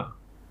 Wow.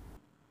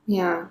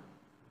 Yeah.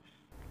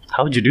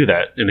 How would you do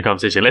that in a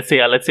conversation? Let's say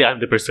I'm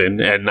the person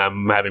and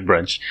I'm having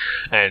brunch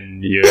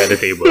and you're at the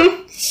table.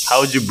 How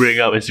would you bring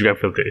up Instagram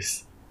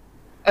filters?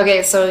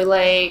 Okay, so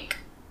like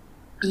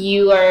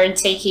you are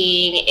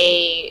taking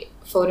a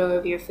photo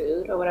of your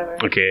food or whatever.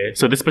 Okay,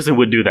 so this person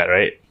would do that,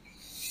 right?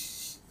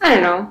 I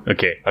don't know.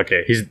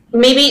 Okay. He's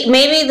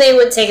Maybe they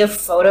would take a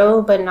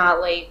photo, but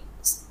not like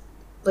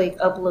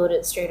upload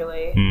it straight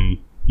away.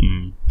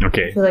 I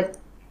okay. feel like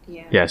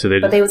yeah. Yeah, so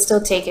But they would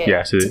still take it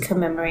Yeah, so to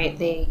commemorate.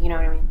 You know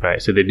what I mean?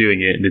 right. So they're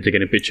doing it. They're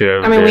taking a picture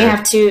of. I mean, we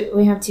have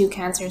two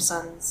Cancer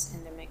sons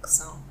in the mix,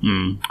 so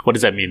What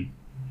does that mean?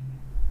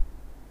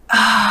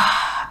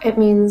 it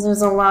means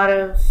there's a lot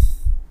of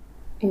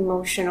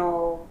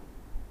emotional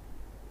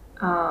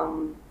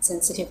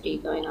sensitivity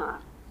going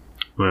on.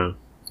 Well,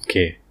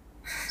 okay.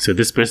 So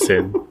this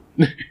person,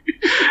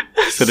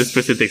 so this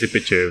person takes a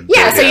picture. Of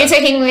yeah. So you're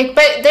taking like,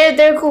 but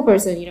they're a cool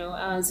person, you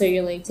know. So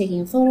you're like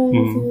taking a photo of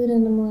your food,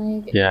 and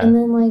I'm like, and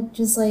then like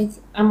just like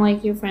I'm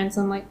like your friends.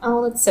 I'm like,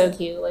 oh, that's so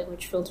cute. Like,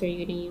 which filter are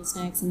you gonna use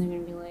next? And they're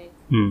gonna be like,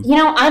 you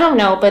know, I don't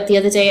know. But the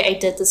other day I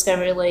did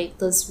discover like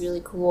this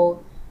really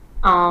cool,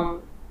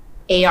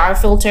 AR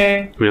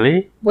filter.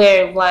 Really?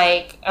 Where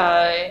like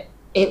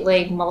it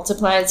like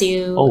multiplies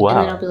you. Oh wow! And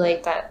then I'll be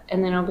like that,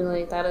 and then I'll be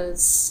like, that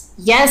is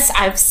yes,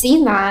 I've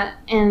seen that,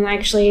 and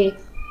actually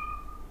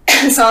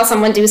saw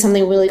someone do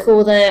something really cool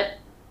with it,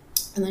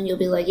 and then you'll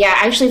be like, yeah,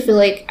 I actually feel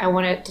like I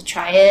wanted to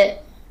try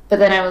it, but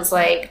then I was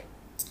like,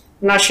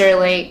 I'm not sure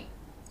like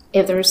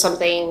if there was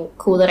something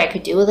cool that I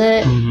could do with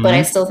it, but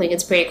I still think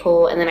it's pretty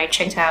cool. And then I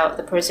checked out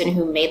the person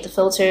who made the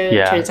filter.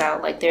 Yeah. Turns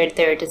out like they're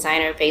a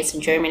designer based in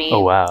Germany.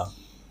 Oh wow!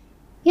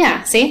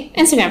 Yeah, see,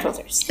 Instagram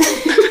filters.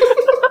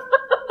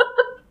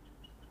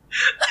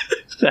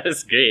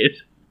 That's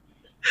great.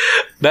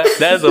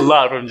 That's a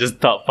lot from just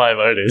top 5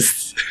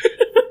 artists.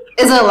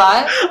 Is it a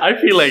lot? I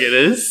feel like it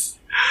is.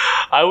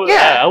 I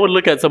would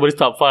look at somebody's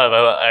top 5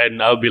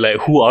 and I'll be like,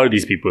 who are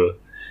these people?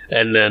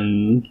 And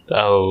then I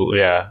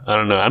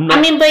don't know. I'm not.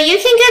 I mean, but you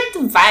can get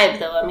the vibe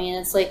though. I mean,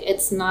 it's like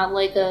it's not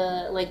like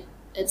a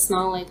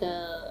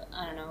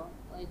I don't know,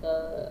 like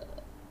a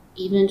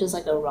even just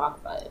like a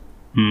rock vibe.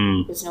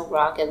 There's no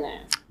rock in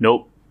there.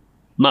 Nope,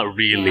 not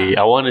really.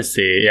 I want to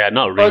say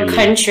not really. Or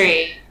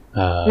country.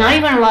 Not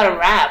even a lot of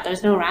rap.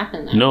 There's no rap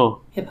in there.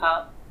 No. Hip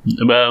hop.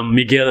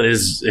 Miguel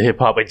is hip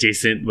hop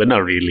adjacent, but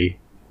not really.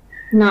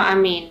 No, I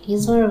mean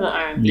he's more of an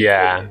R&B.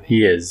 Yeah,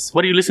 he is.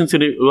 What are you listening to?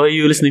 What are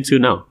you listening to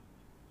now?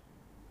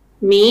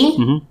 Me?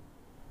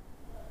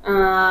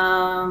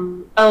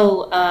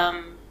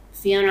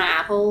 Fiona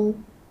Apple.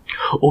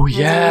 Oh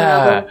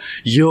yeah,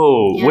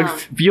 when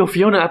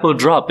Fiona Apple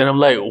dropped, and I'm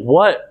like,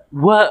 what?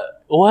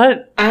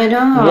 I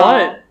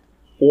know.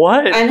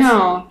 What? I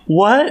know.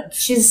 What?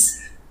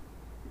 She's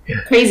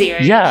crazy,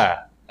 right?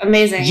 Yeah.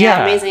 Amazing.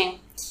 Yeah, amazing.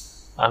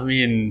 I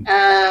mean,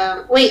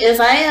 wait. If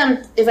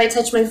I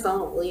touch my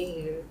phone, will you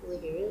hear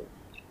it?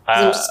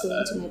 I'm just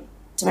going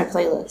to my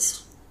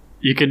playlist.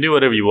 You can do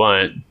whatever you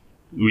want.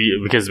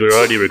 Because we're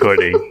already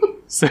recording.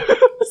 so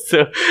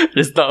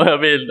it's not. I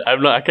mean,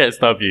 I can't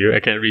stop you. I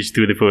can't reach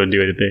through the phone and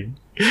do anything.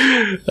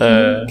 You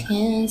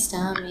can't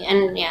stop me.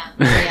 And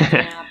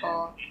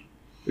Apple.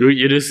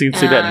 You're listening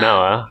to that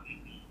now,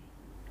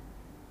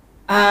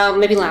 huh?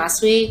 Maybe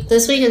last week.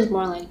 This week is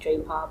more like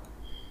dream pop.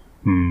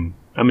 I'm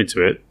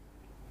into it.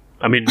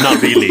 I mean,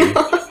 not really.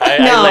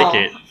 I like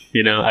it.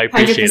 You know, I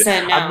appreciate it.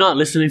 No. I'm not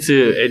listening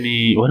to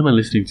any. What am I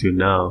listening to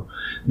now?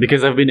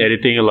 Because I've been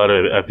editing a lot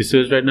of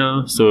episodes right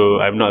now,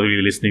 so I'm not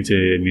really listening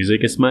to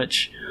music as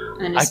much.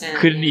 I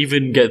couldn't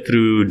even get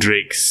through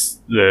Drake's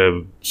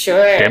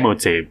demo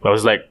tape. I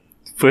was like,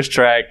 first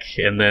track,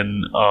 and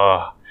then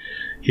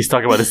he's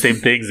talking about the same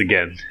things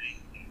again.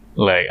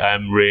 Like,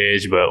 I'm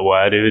rich, but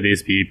why do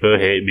these people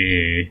hate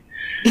me?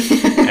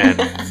 And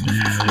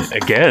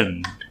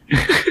again.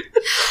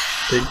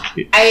 Thank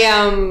you.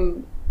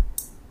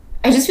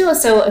 I just feel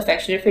so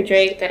affectionate for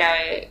Drake that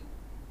I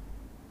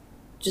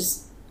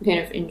just kind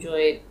of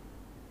enjoy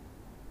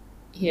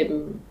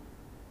him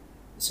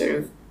sort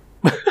of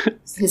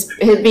his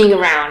being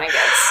around, I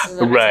guess.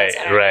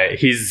 Right.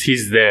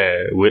 He's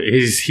there.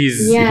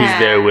 He's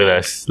there with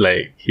us.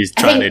 Like, he's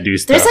trying to do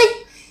stuff.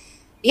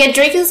 There's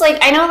Drake is like,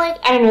 I don't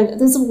know,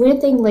 there's a weird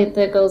thing like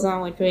that goes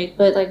on with Drake,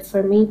 but like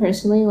for me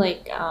personally,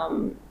 like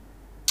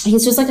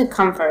he's just like a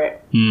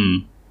comfort.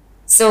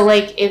 So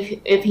like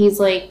if he's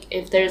like,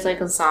 if there's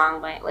like a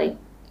song by like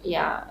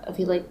if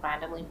he like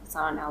randomly puts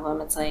on an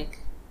album, it's like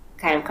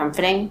kind of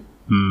comforting.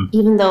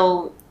 Even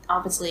though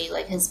obviously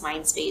like his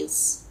mind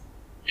space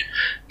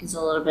is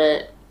a little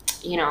bit,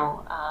 you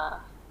know,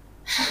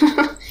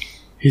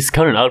 his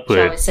current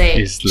output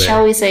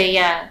shall we say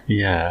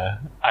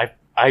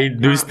I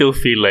do still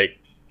feel like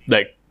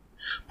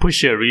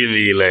Pusha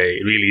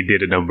really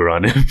did a number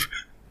on him.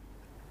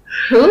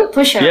 Who?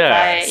 Pusha?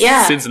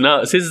 Yeah. Since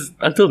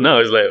until now,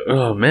 it's like,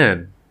 oh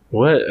man,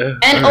 what?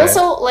 And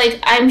also, like,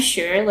 I'm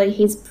sure, like,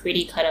 he's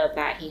pretty cut up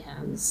that he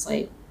has,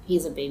 like,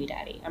 he's a baby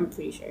daddy. I'm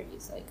pretty sure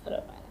he's like cut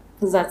up by that,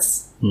 because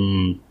that's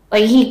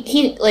like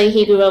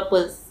he grew up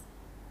with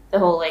the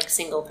whole like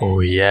single parent. Oh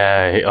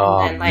yeah. Oh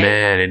then, like,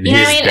 man, and you know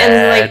what I mean? Dad.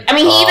 And like, I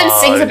mean, he even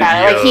sings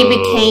about it. Like, he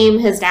became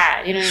his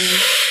dad. You know what I mean?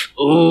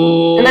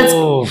 Oh,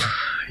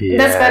 and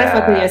that's gotta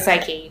fuck with your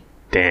psyche.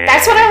 Damn.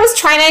 That's what I was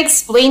trying to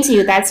explain to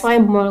you. That's why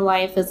More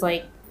Life is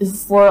like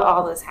before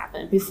all this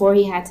happened, before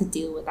he had to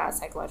deal with that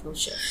psychological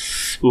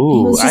shift.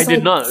 Ooh, I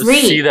did not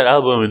see that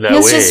album in that way.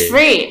 He was just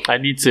free. I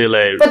need to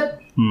like. But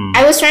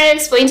I was trying to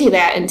explain to you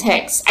that in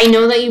text. I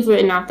know that you've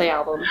written off the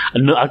album.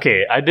 No,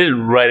 okay, I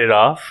didn't write it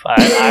off.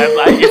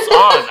 It's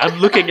on. I'm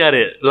looking at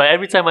it. Like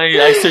every time I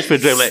search for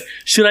Drake, I'm like,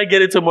 should I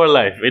get into More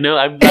Life? You know,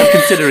 I'm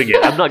considering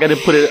it. I'm not gonna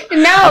put it.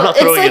 No, I'm not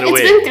throwing it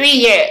away. It's been 3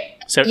 years.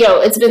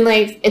 It's been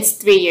like, it's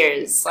 3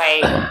 years.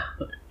 Like,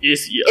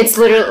 It's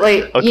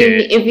literally like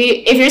Okay.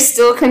 if you're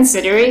still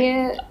considering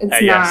it,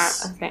 it's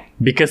yes. not okay.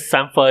 Because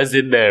Sampha is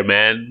in there,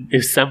 man.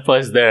 If Sampha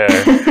is there,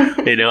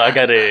 I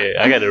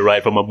gotta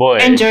write for my boy.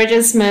 And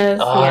Georgia Smith,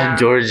 in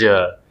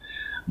Georgia.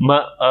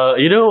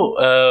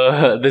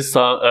 This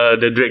song,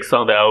 the Drake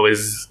song that I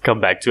always come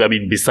back to. I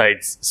mean,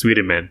 besides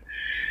Sweden Man,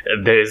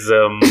 there's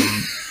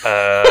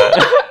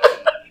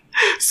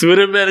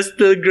Sweden Man is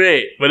still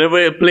great. Whenever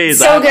it plays,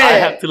 So I good.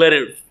 have to let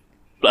it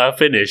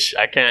finish.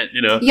 I can't,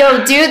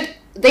 Yo, dude,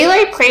 they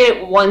like played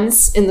it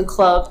once in the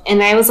club,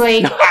 and I was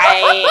like, Yo,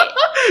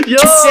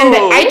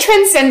 I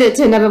transcended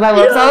to another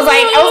level. So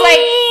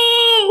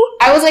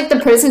I was like the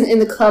person in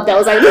the club that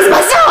was like, this is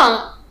my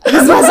song.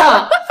 This is my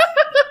song.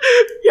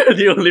 You're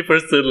the only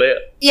person like.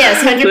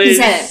 Yes,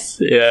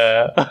 100%.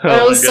 Yeah.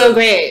 But it was so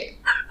great.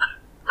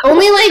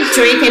 Only like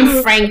Drake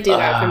and Frank do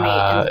that for me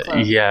in the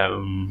club.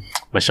 Yeah,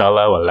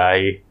 mashallah,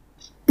 wallahi.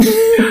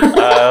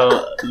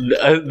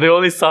 The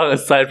only song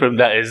aside from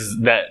that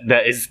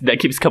that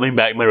keeps coming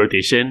back in my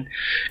rotation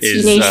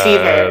is Teenage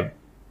Fever.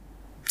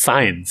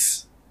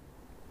 Signs.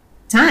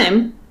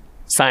 Signs.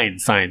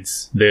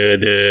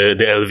 The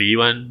LV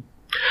one.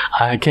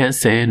 I can't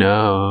say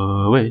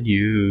no when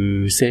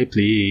you say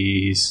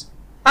please.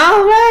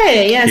 Oh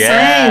right, yeah,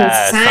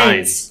 Yeah,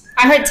 Signs.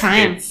 I heard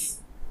Time.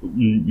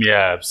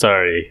 Yeah,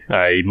 sorry,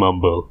 I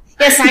mumble.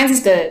 Yeah, Signs is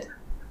good.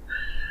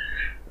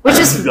 Which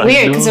is I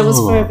weird because it was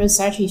know. for a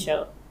Versace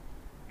show.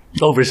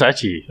 Oh,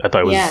 Versace. I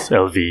thought it was Yeah.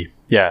 LV.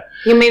 Yeah.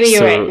 Yeah, maybe you're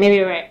So- right. Maybe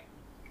you're right.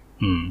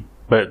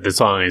 But the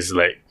song is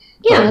like,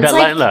 Yeah, it's that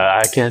like- line,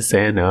 I can't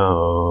say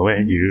no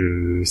when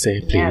you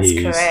say please.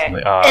 Yeah, that's correct.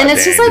 Like, oh, And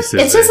it's dang, just like this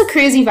is it's just it. a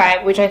crazy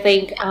vibe, which I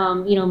think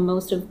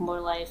most of More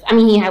Life. I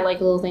mean, he had like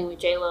a little thing with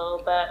J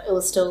Lo, but it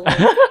was still. Like,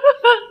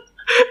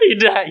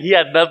 He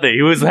had nothing.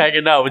 He was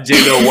hanging out with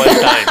J-Lo one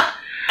time.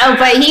 oh,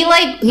 but he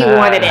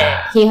wanted it.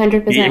 He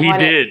 100% he wanted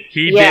did. it.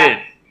 He Yeah. did.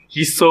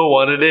 He so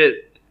wanted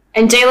it.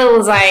 And J Lo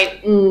was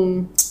like,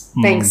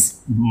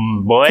 thanks,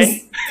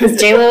 Boy. because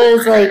J Lo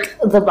is like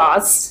the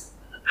boss.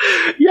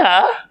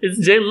 Yeah, it's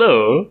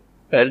J-Lo.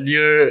 And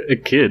you're a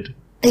kid.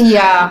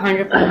 Yeah,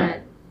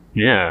 100%.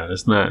 Yeah,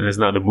 that's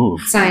not the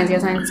move. Signs, yeah,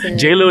 Signs. is good.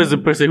 J-Lo is the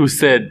person who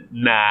said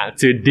nah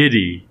to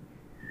Diddy.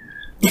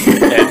 And, you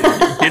know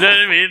what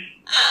I mean?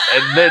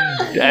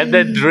 And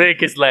then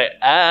Drake is like,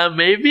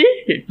 maybe?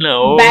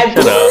 No, Bad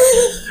shut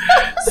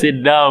up.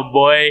 Sit down,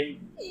 boy.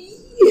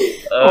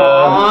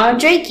 Aw,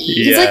 Drakey.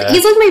 yeah.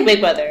 He's like my big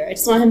brother. I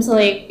just want him to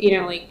like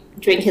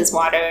drink his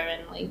water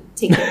and like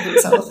take care of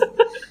himself.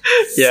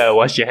 Yeah,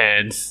 wash your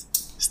hands.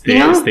 Stay You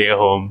know? stay at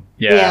home.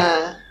 Yeah.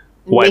 Yeah.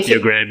 Wipe Make your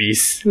it-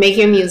 Grammys. Make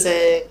your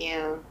music,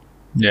 yeah.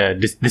 Yeah,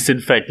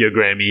 disinfect your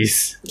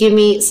Grammys. Give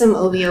me some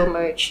OVO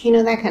merch. You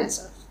know, that kind of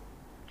stuff.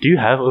 Do you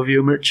have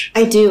OVO merch?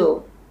 I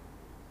do.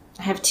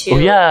 I have two. Oh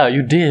yeah,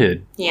 you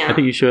did. Yeah. I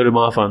think you showed them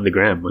off on the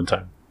gram one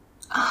time.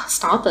 Oh,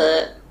 stop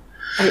it.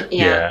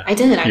 Yeah. I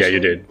did actually. Yeah, you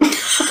did.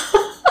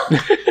 I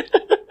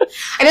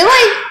didn't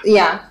like,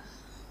 yeah.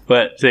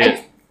 But say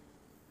it.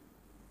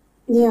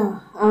 Yeah.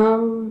 I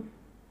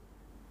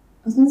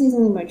was gonna say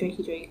something about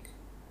Drakey Drake.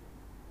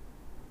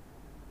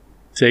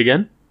 Say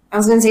again? I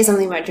was gonna say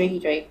something about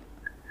Drakey Drake.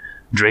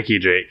 Drakey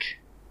Drake.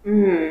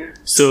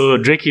 So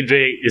Drakey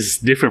Drake is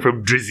different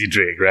from Drizzy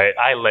Drake, right?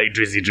 I like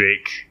Drizzy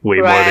Drake way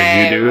more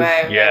than you do.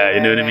 Yeah,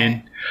 you know what I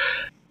mean?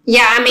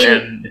 Yeah, I mean,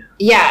 And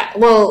yeah.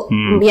 Well,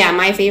 yeah.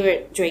 My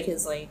favorite Drake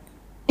is like,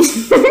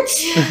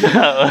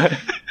 I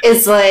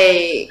it's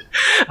like,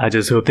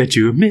 just hope that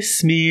you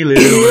miss me a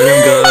little when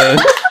I'm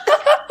gone.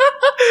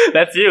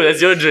 That's you.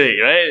 That's your Drake,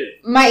 right?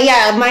 my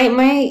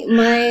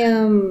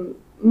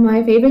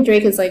favorite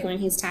Drake is like when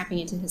he's tapping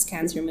into his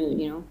Cancer mood,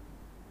 you know.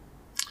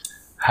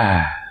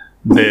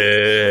 But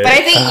I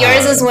think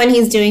yours is when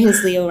he's doing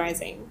his Leo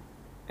rising.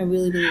 I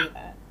really believe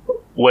that.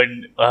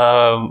 when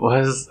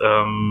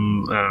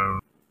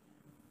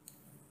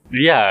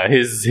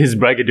his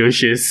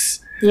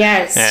braggadocious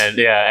Yes.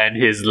 and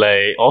his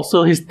like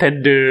also his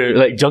tender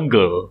like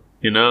jungle,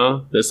 you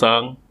know the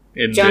song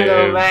in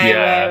Jungle, the,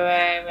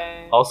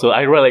 right. Also,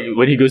 I really like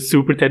when he goes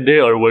super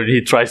tender or when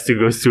he tries to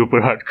go super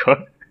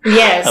hardcore.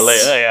 Yes.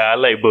 I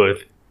like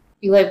both.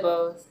 You like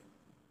both.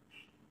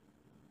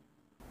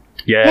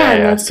 Yeah.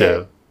 that's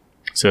good.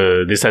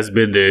 So this has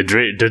been the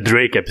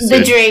Drake episode.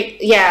 The Drake,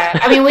 yeah.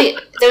 I mean,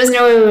 there was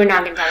no way we were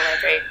not going to talk about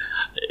Drake.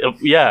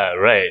 Yeah,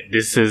 right.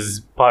 This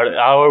is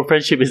our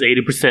friendship is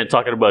 80%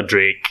 talking about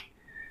Drake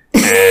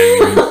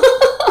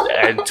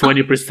and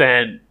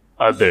 20%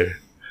 other.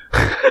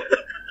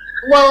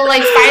 Well,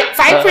 like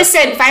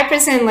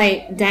 5%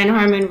 like Dan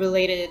Harmon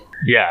related,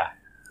 Yeah.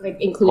 like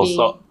including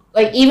Also-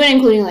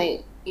 including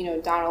like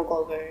Donald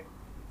Glover,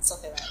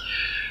 stuff like that.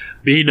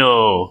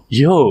 Bino,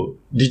 yo,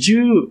 did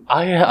you?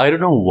 I don't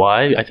know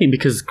why. I think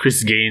because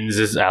Chris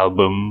Gaines'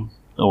 album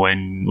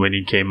when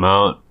it came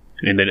out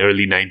in the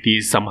early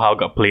 90s somehow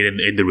got played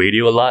in the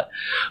radio a lot.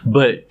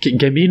 But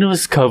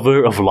Gambino's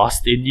cover of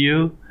 "Lost in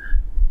You"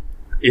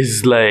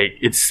 is like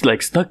it's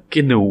like stuck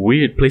in a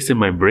weird place in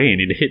my brain.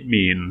 It hit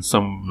me in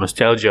some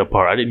nostalgia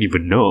part I didn't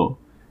even know.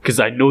 because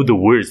I know the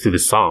words to the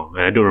song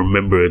and I don't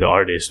remember the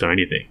artist or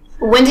anything.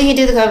 When did he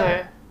do the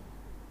cover?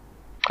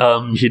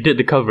 He did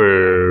the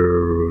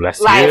cover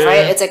last Live, year.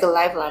 right? It's like a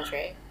live launch,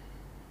 right?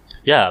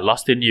 Yeah,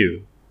 Lost in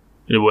You,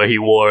 where he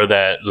wore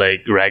that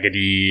like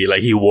raggedy,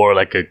 like he wore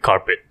like a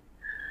carpet.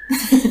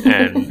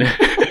 And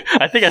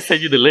I think I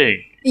sent you the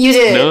link. You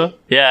did. No?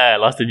 Yeah,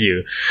 Lost in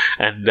You,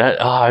 and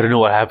that I don't know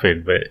what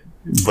happened,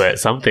 but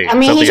something. I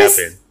mean, something he just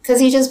happened. because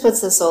he just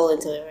puts the soul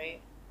into it, right?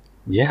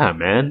 Yeah,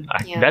 man.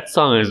 Yeah. That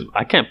song is.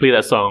 I can't play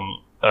that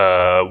song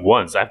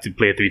once. I have to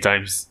play it 3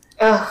 times.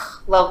 Ugh,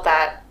 love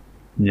that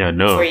Yeah,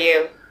 no. for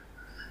you.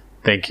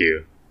 Thank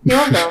you. You're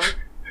welcome.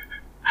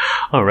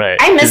 All right.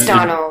 I miss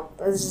Donald.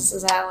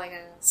 Is that like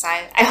a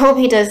side? I hope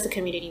he does the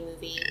Community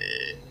movie.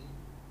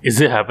 Is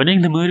it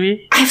happening, the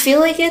movie? I feel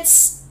like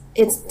it's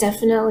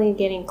definitely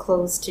getting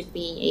close to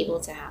being able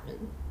to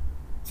happen.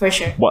 For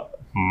sure. What?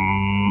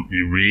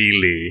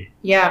 Really?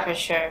 Yeah, for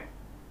sure.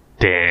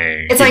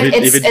 Dang. It's like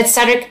it's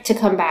started to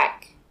come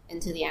back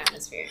into the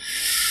atmosphere.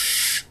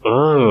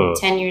 Oh.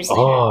 10 years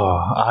later.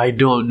 Oh, I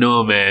don't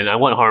know, man. I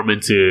want Harmon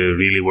to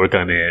really work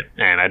on it,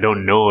 and I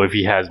don't know if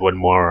he has one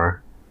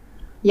more.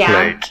 Yeah.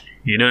 Like,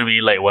 you know what I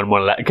mean? Like one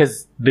more,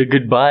 because the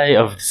goodbye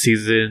of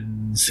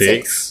season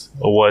 6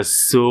 was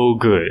so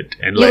good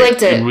and You like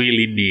liked it?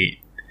 really neat.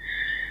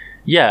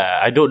 Yeah,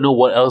 I don't know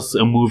what else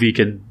a movie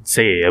can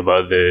say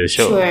about the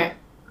show. Sure.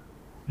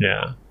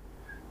 Yeah.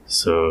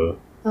 So,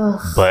 Ugh.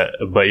 but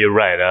you're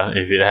right.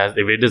 If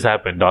it does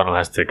happen, Donald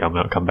has to come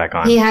back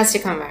on. He has to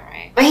come back,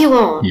 right? But he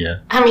won't. Yeah.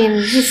 I mean,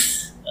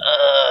 he's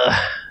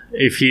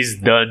If he's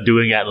done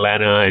doing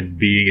Atlanta and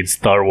being in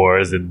Star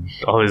Wars and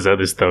all this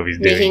other stuff he's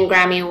making doing.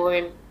 Grammy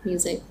Award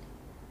music.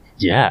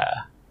 Yeah.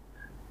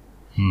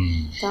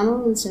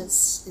 Donald is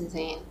just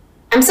insane.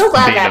 I'm so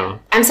glad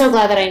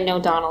that I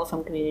know Donald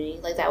from Community.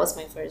 Like that was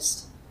my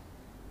first,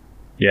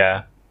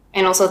 Yeah.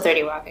 and also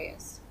 30 Rock, I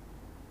guess.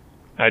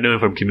 I know him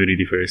from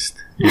Community first.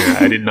 Yeah,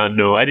 I didn't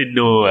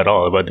know at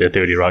all about the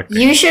 30 Rock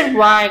thing. You should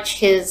watch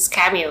his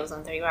cameos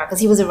on 30 Rock because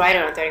he was a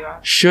writer on 30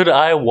 Rock. Should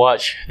I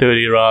watch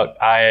 30 Rock?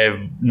 I have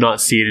not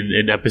seen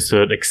an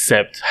episode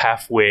except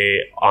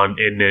halfway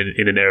in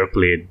an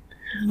airplane.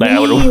 Like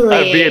Really?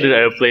 I'll be in an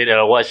airplane and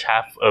I'll watch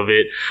half of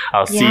it.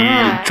 I'll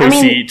Yeah,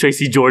 see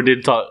Tracy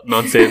Jordan talk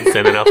nonsense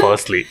and then I'll fall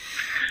asleep.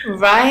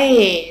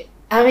 Right.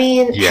 I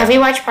mean, Yeah. have you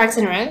watched Parks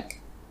and Rec?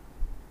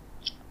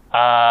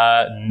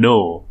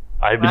 No.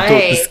 I've been told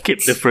to Right. skip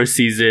the first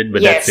season,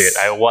 but Yes. that's it.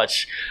 I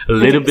watch a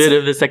little bit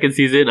of the second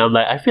season. I'm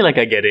like, I feel like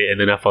I get it, and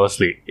then I fall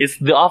asleep. It's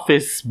The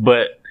Office,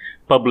 but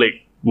public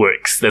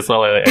works. That's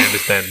all I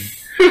understand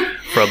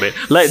from it.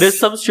 Like, there's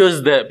some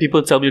shows that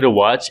people tell me to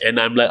watch, and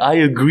I'm like, I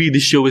agree,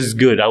 the show is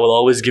good. I will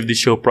always give the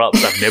show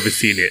props. I've never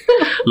seen it.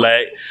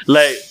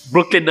 like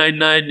Brooklyn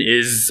Nine-Nine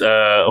is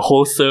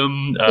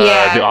wholesome.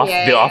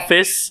 The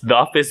Office,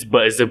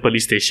 but it's a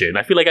police station.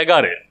 I feel like I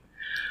got it.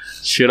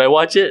 Should I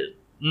watch it?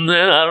 No,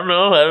 I don't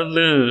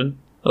know.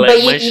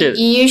 Like, But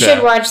you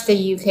should watch the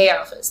UK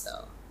Office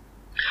though.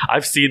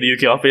 I've seen the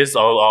UK Office,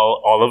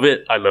 all of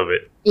it. I love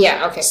it.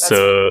 Yeah. Okay. That's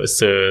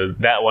So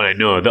that one I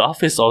know. The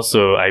Office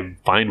also I'm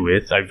fine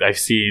with. I've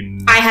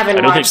seen. I haven't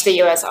don't watched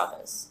the US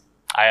Office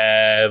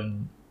I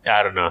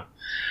don't know.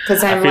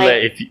 because I'm feel like,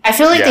 like if you- I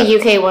feel like yeah. the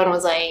UK one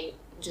was like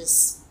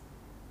just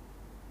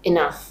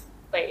enough.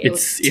 Like it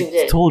was too good.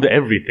 It's told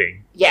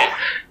everything. Yeah.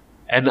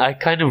 And I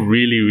kind of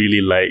really,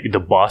 really like the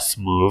boss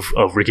move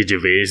of Ricky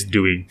Gervais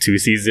doing 2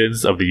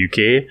 seasons of the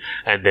UK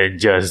and then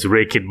just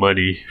raking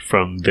money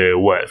from the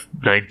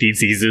 19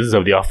 seasons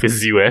of The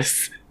Office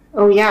US.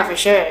 Oh yeah, for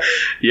sure.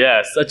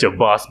 Yeah, such a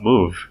boss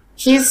move.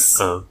 He's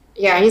Um,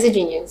 he's a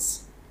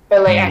genius.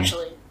 But like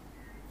actually,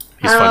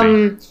 He's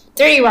funny.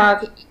 30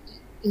 Rock.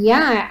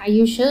 Yeah,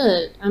 you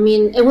should. I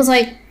mean, that was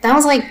like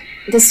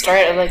the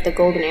start of like the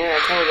golden era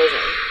of television.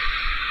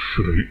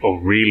 Oh,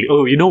 really?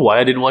 Oh, you know why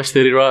I didn't watch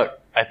 30 Rock?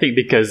 I think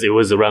because it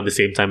was around the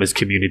same time as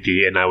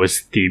Community and I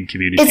was Team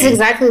Community. It's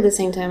exactly the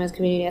same time as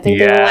Community. I think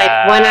they were Yeah.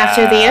 like one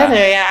after the other.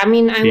 Yeah, I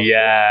mean,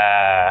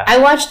 Yeah. I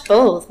watched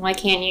both. Why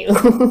can't you?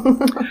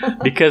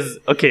 Because,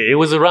 okay, it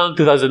was around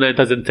 2009,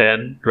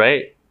 2010,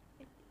 right?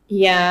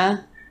 Yeah.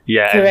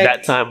 Yeah, Correct. at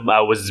that time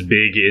I was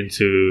big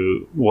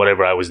into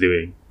whatever I was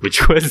doing,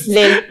 which was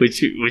Lin.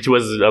 which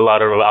was a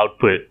lot of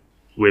output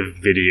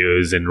with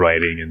videos and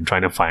writing and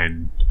trying to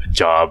find a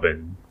job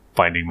and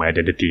finding my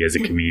identity as a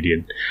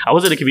comedian. I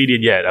wasn't a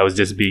comedian yet. I was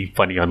just being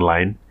funny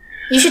online.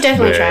 You should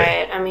definitely But- try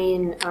it. I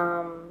mean,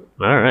 All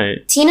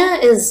right.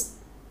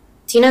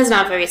 Tina's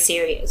not very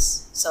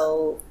serious.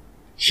 So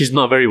She's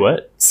not very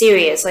what?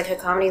 serious, like her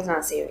comedy is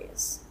not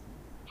serious.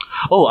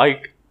 Oh,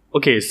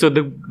 okay. So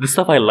the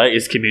stuff I like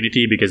is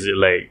Community because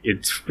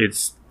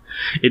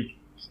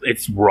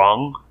it's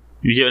wrong.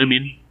 You get what I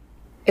mean?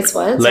 It's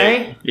what? Like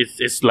Sorry?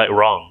 it's like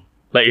wrong.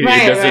 Like it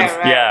Right, doesn't.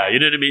 right. Yeah, you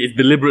know what I mean. It's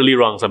deliberately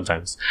wrong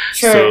sometimes.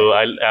 Sure. So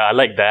I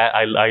like that.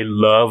 I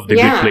love The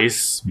Yeah. Good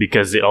Place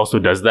because it also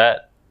does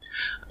that.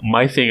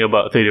 My thing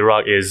about 30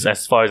 Rock is,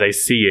 as far as I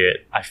see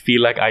it, I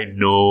feel like I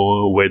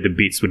know where the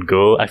beats would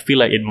go. I feel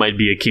like it might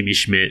be a Kimmy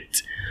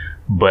Schmidt,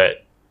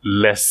 but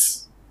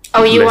less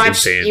Oh, you less watched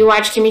insane. you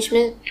watched Kimmy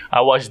Schmidt?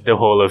 I watched the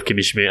whole of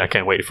Kimmy Schmidt. I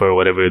can't wait for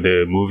whatever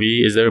the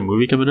movie. Is there a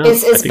movie coming out?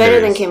 It's I think better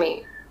there than is.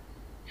 Kimmy.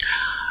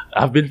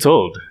 I've been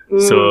told.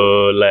 So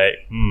like,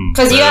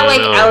 Because you I got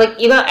like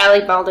don't know.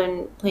 Alec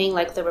Baldwin playing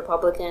like the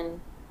Republican,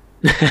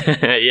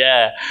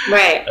 Yeah.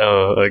 right?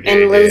 Oh, okay.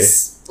 And okay.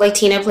 Liz, like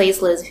Tina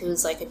plays Liz,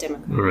 who's like a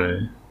Democrat.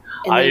 Right.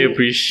 And I then-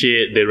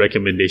 appreciate the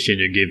recommendation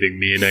you're giving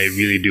me, and I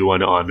really do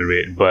want to honor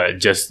it. But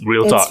just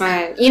real It's talk.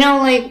 fine. You know,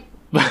 like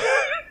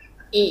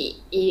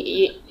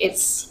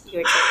it's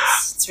your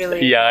choice. It's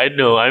really Yeah, I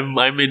know.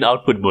 I'm in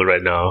output mode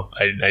right now.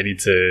 I need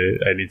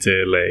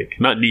to like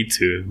not need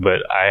to, but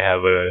I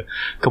have a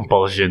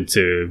compulsion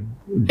to.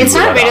 Do It's a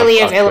not lot of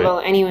readily output. available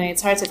anyway.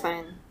 It's hard to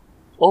find.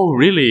 Oh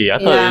really? I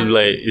thought Yeah. it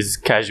like is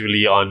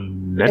casually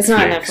on Netflix. It's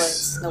not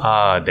Netflix, nope.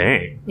 Ah,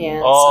 dang.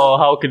 Yeah. Oh,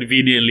 how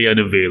conveniently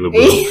unavailable.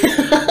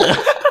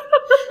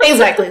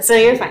 Exactly. So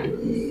you're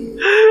fine.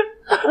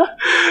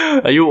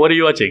 What are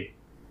you watching?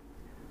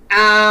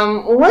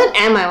 What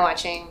am I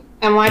watching?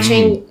 I'm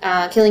watching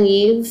Killing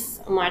Eve.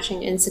 I'm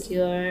watching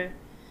Insecure.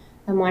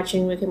 I'm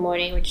watching Rick and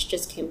Morty, which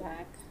just came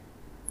back.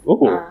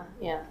 Oh,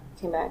 Yeah,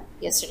 came back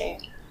yesterday.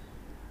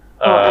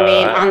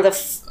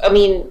 I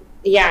mean,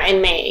 yeah,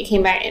 in May. It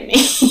came back in May.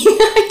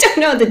 I don't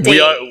know the date. we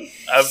are.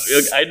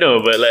 I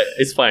know, but like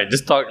it's fine.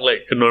 Just talk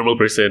like a normal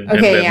person.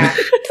 Okay, yeah.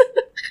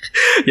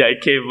 Yeah,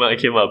 it came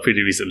out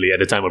pretty recently at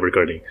the time of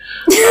recording.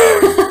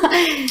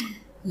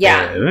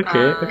 Yeah.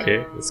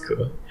 Okay, that's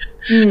cool.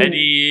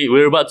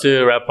 We're about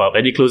to wrap up.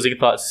 Any closing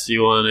thoughts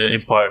you want to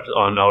impart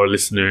on our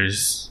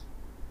listeners?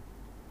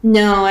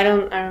 No, I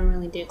don't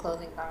really do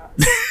closing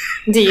thoughts.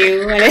 Do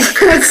you?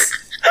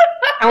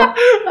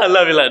 I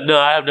love you. Like, no,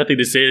 I have nothing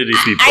to say to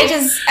these people.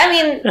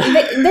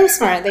 They're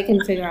smart. They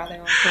can figure out their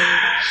own closing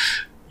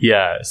thoughts.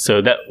 Yeah.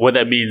 So what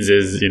that means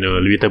is,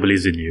 Luita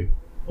believes in you.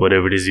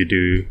 Whatever it is you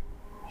do,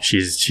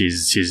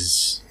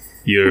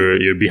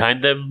 you're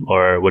behind them,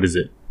 or what is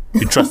it?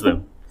 You trust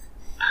them.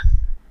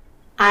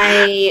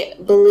 I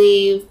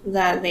believe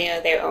that they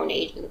are their own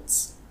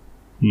agents.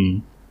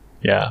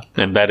 Yeah,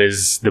 and that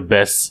is the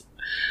best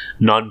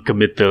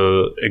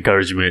non-committal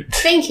encouragement.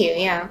 Thank you.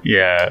 Yeah.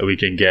 Yeah, we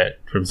can get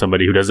from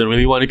somebody who doesn't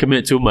really want to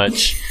commit too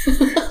much,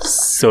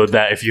 so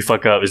that if you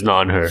fuck up, it's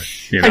not on her.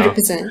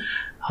 100%.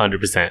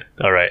 100%.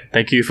 All right.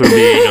 Thank you for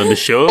being on the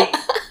show.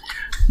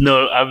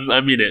 No,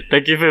 I mean it.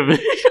 Thank you for being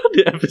on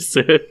the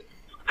episode.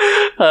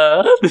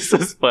 This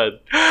was fun.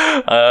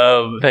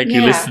 Thank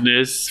you, Yeah.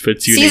 listeners, for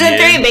tuning Season in.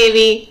 3,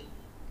 baby.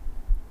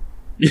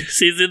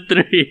 Season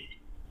 3.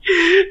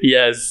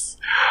 Yes.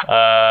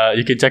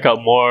 You can check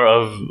out more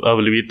of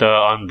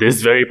Luita on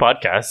this very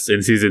podcast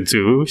in season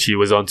 2. She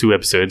was on 2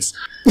 episodes.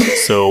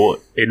 So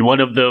in one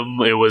of them,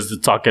 it was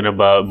talking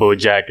about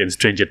BoJack and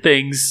Stranger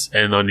Things,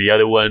 and on the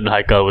other one,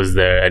 Haika was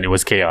there, and it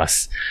was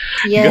chaos.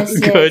 Yes.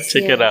 Go yes,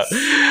 check it out.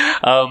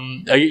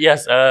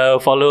 yes.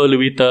 Follow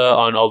Luita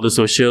on all the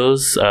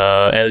socials.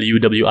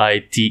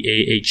 LuwitaHana,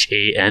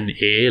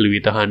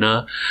 Luita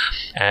Hana,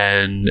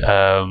 and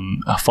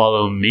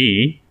follow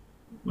me.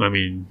 I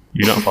mean,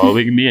 you're not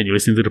following me and you're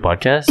listening to the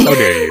podcast? How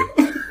dare you?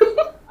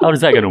 How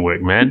is that gonna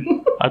work, man?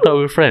 I thought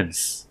we were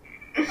friends.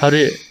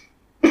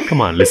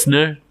 Come on,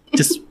 listener.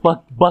 Just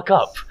buck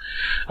up.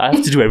 I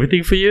have to do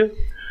everything for you?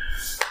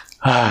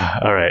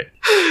 All right.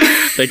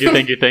 Thank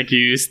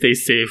you. Stay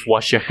safe.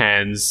 Wash your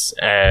hands.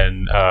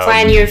 And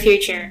Plan your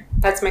future.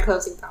 That's my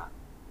closing thought.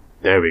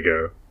 there we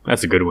go.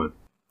 That's a good one.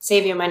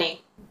 Save your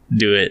money.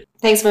 Do it.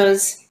 Thanks,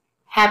 Mose.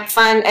 Have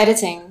fun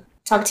editing.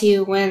 Talk to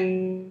you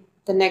when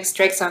the next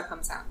Drake song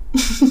comes out.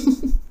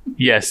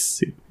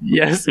 Yes,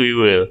 we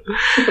will.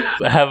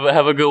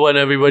 Have a good one,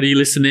 everybody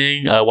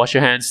listening. Wash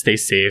your hands, stay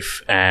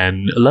safe,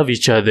 and love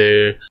each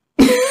other.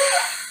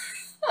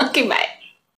 Okay, bye.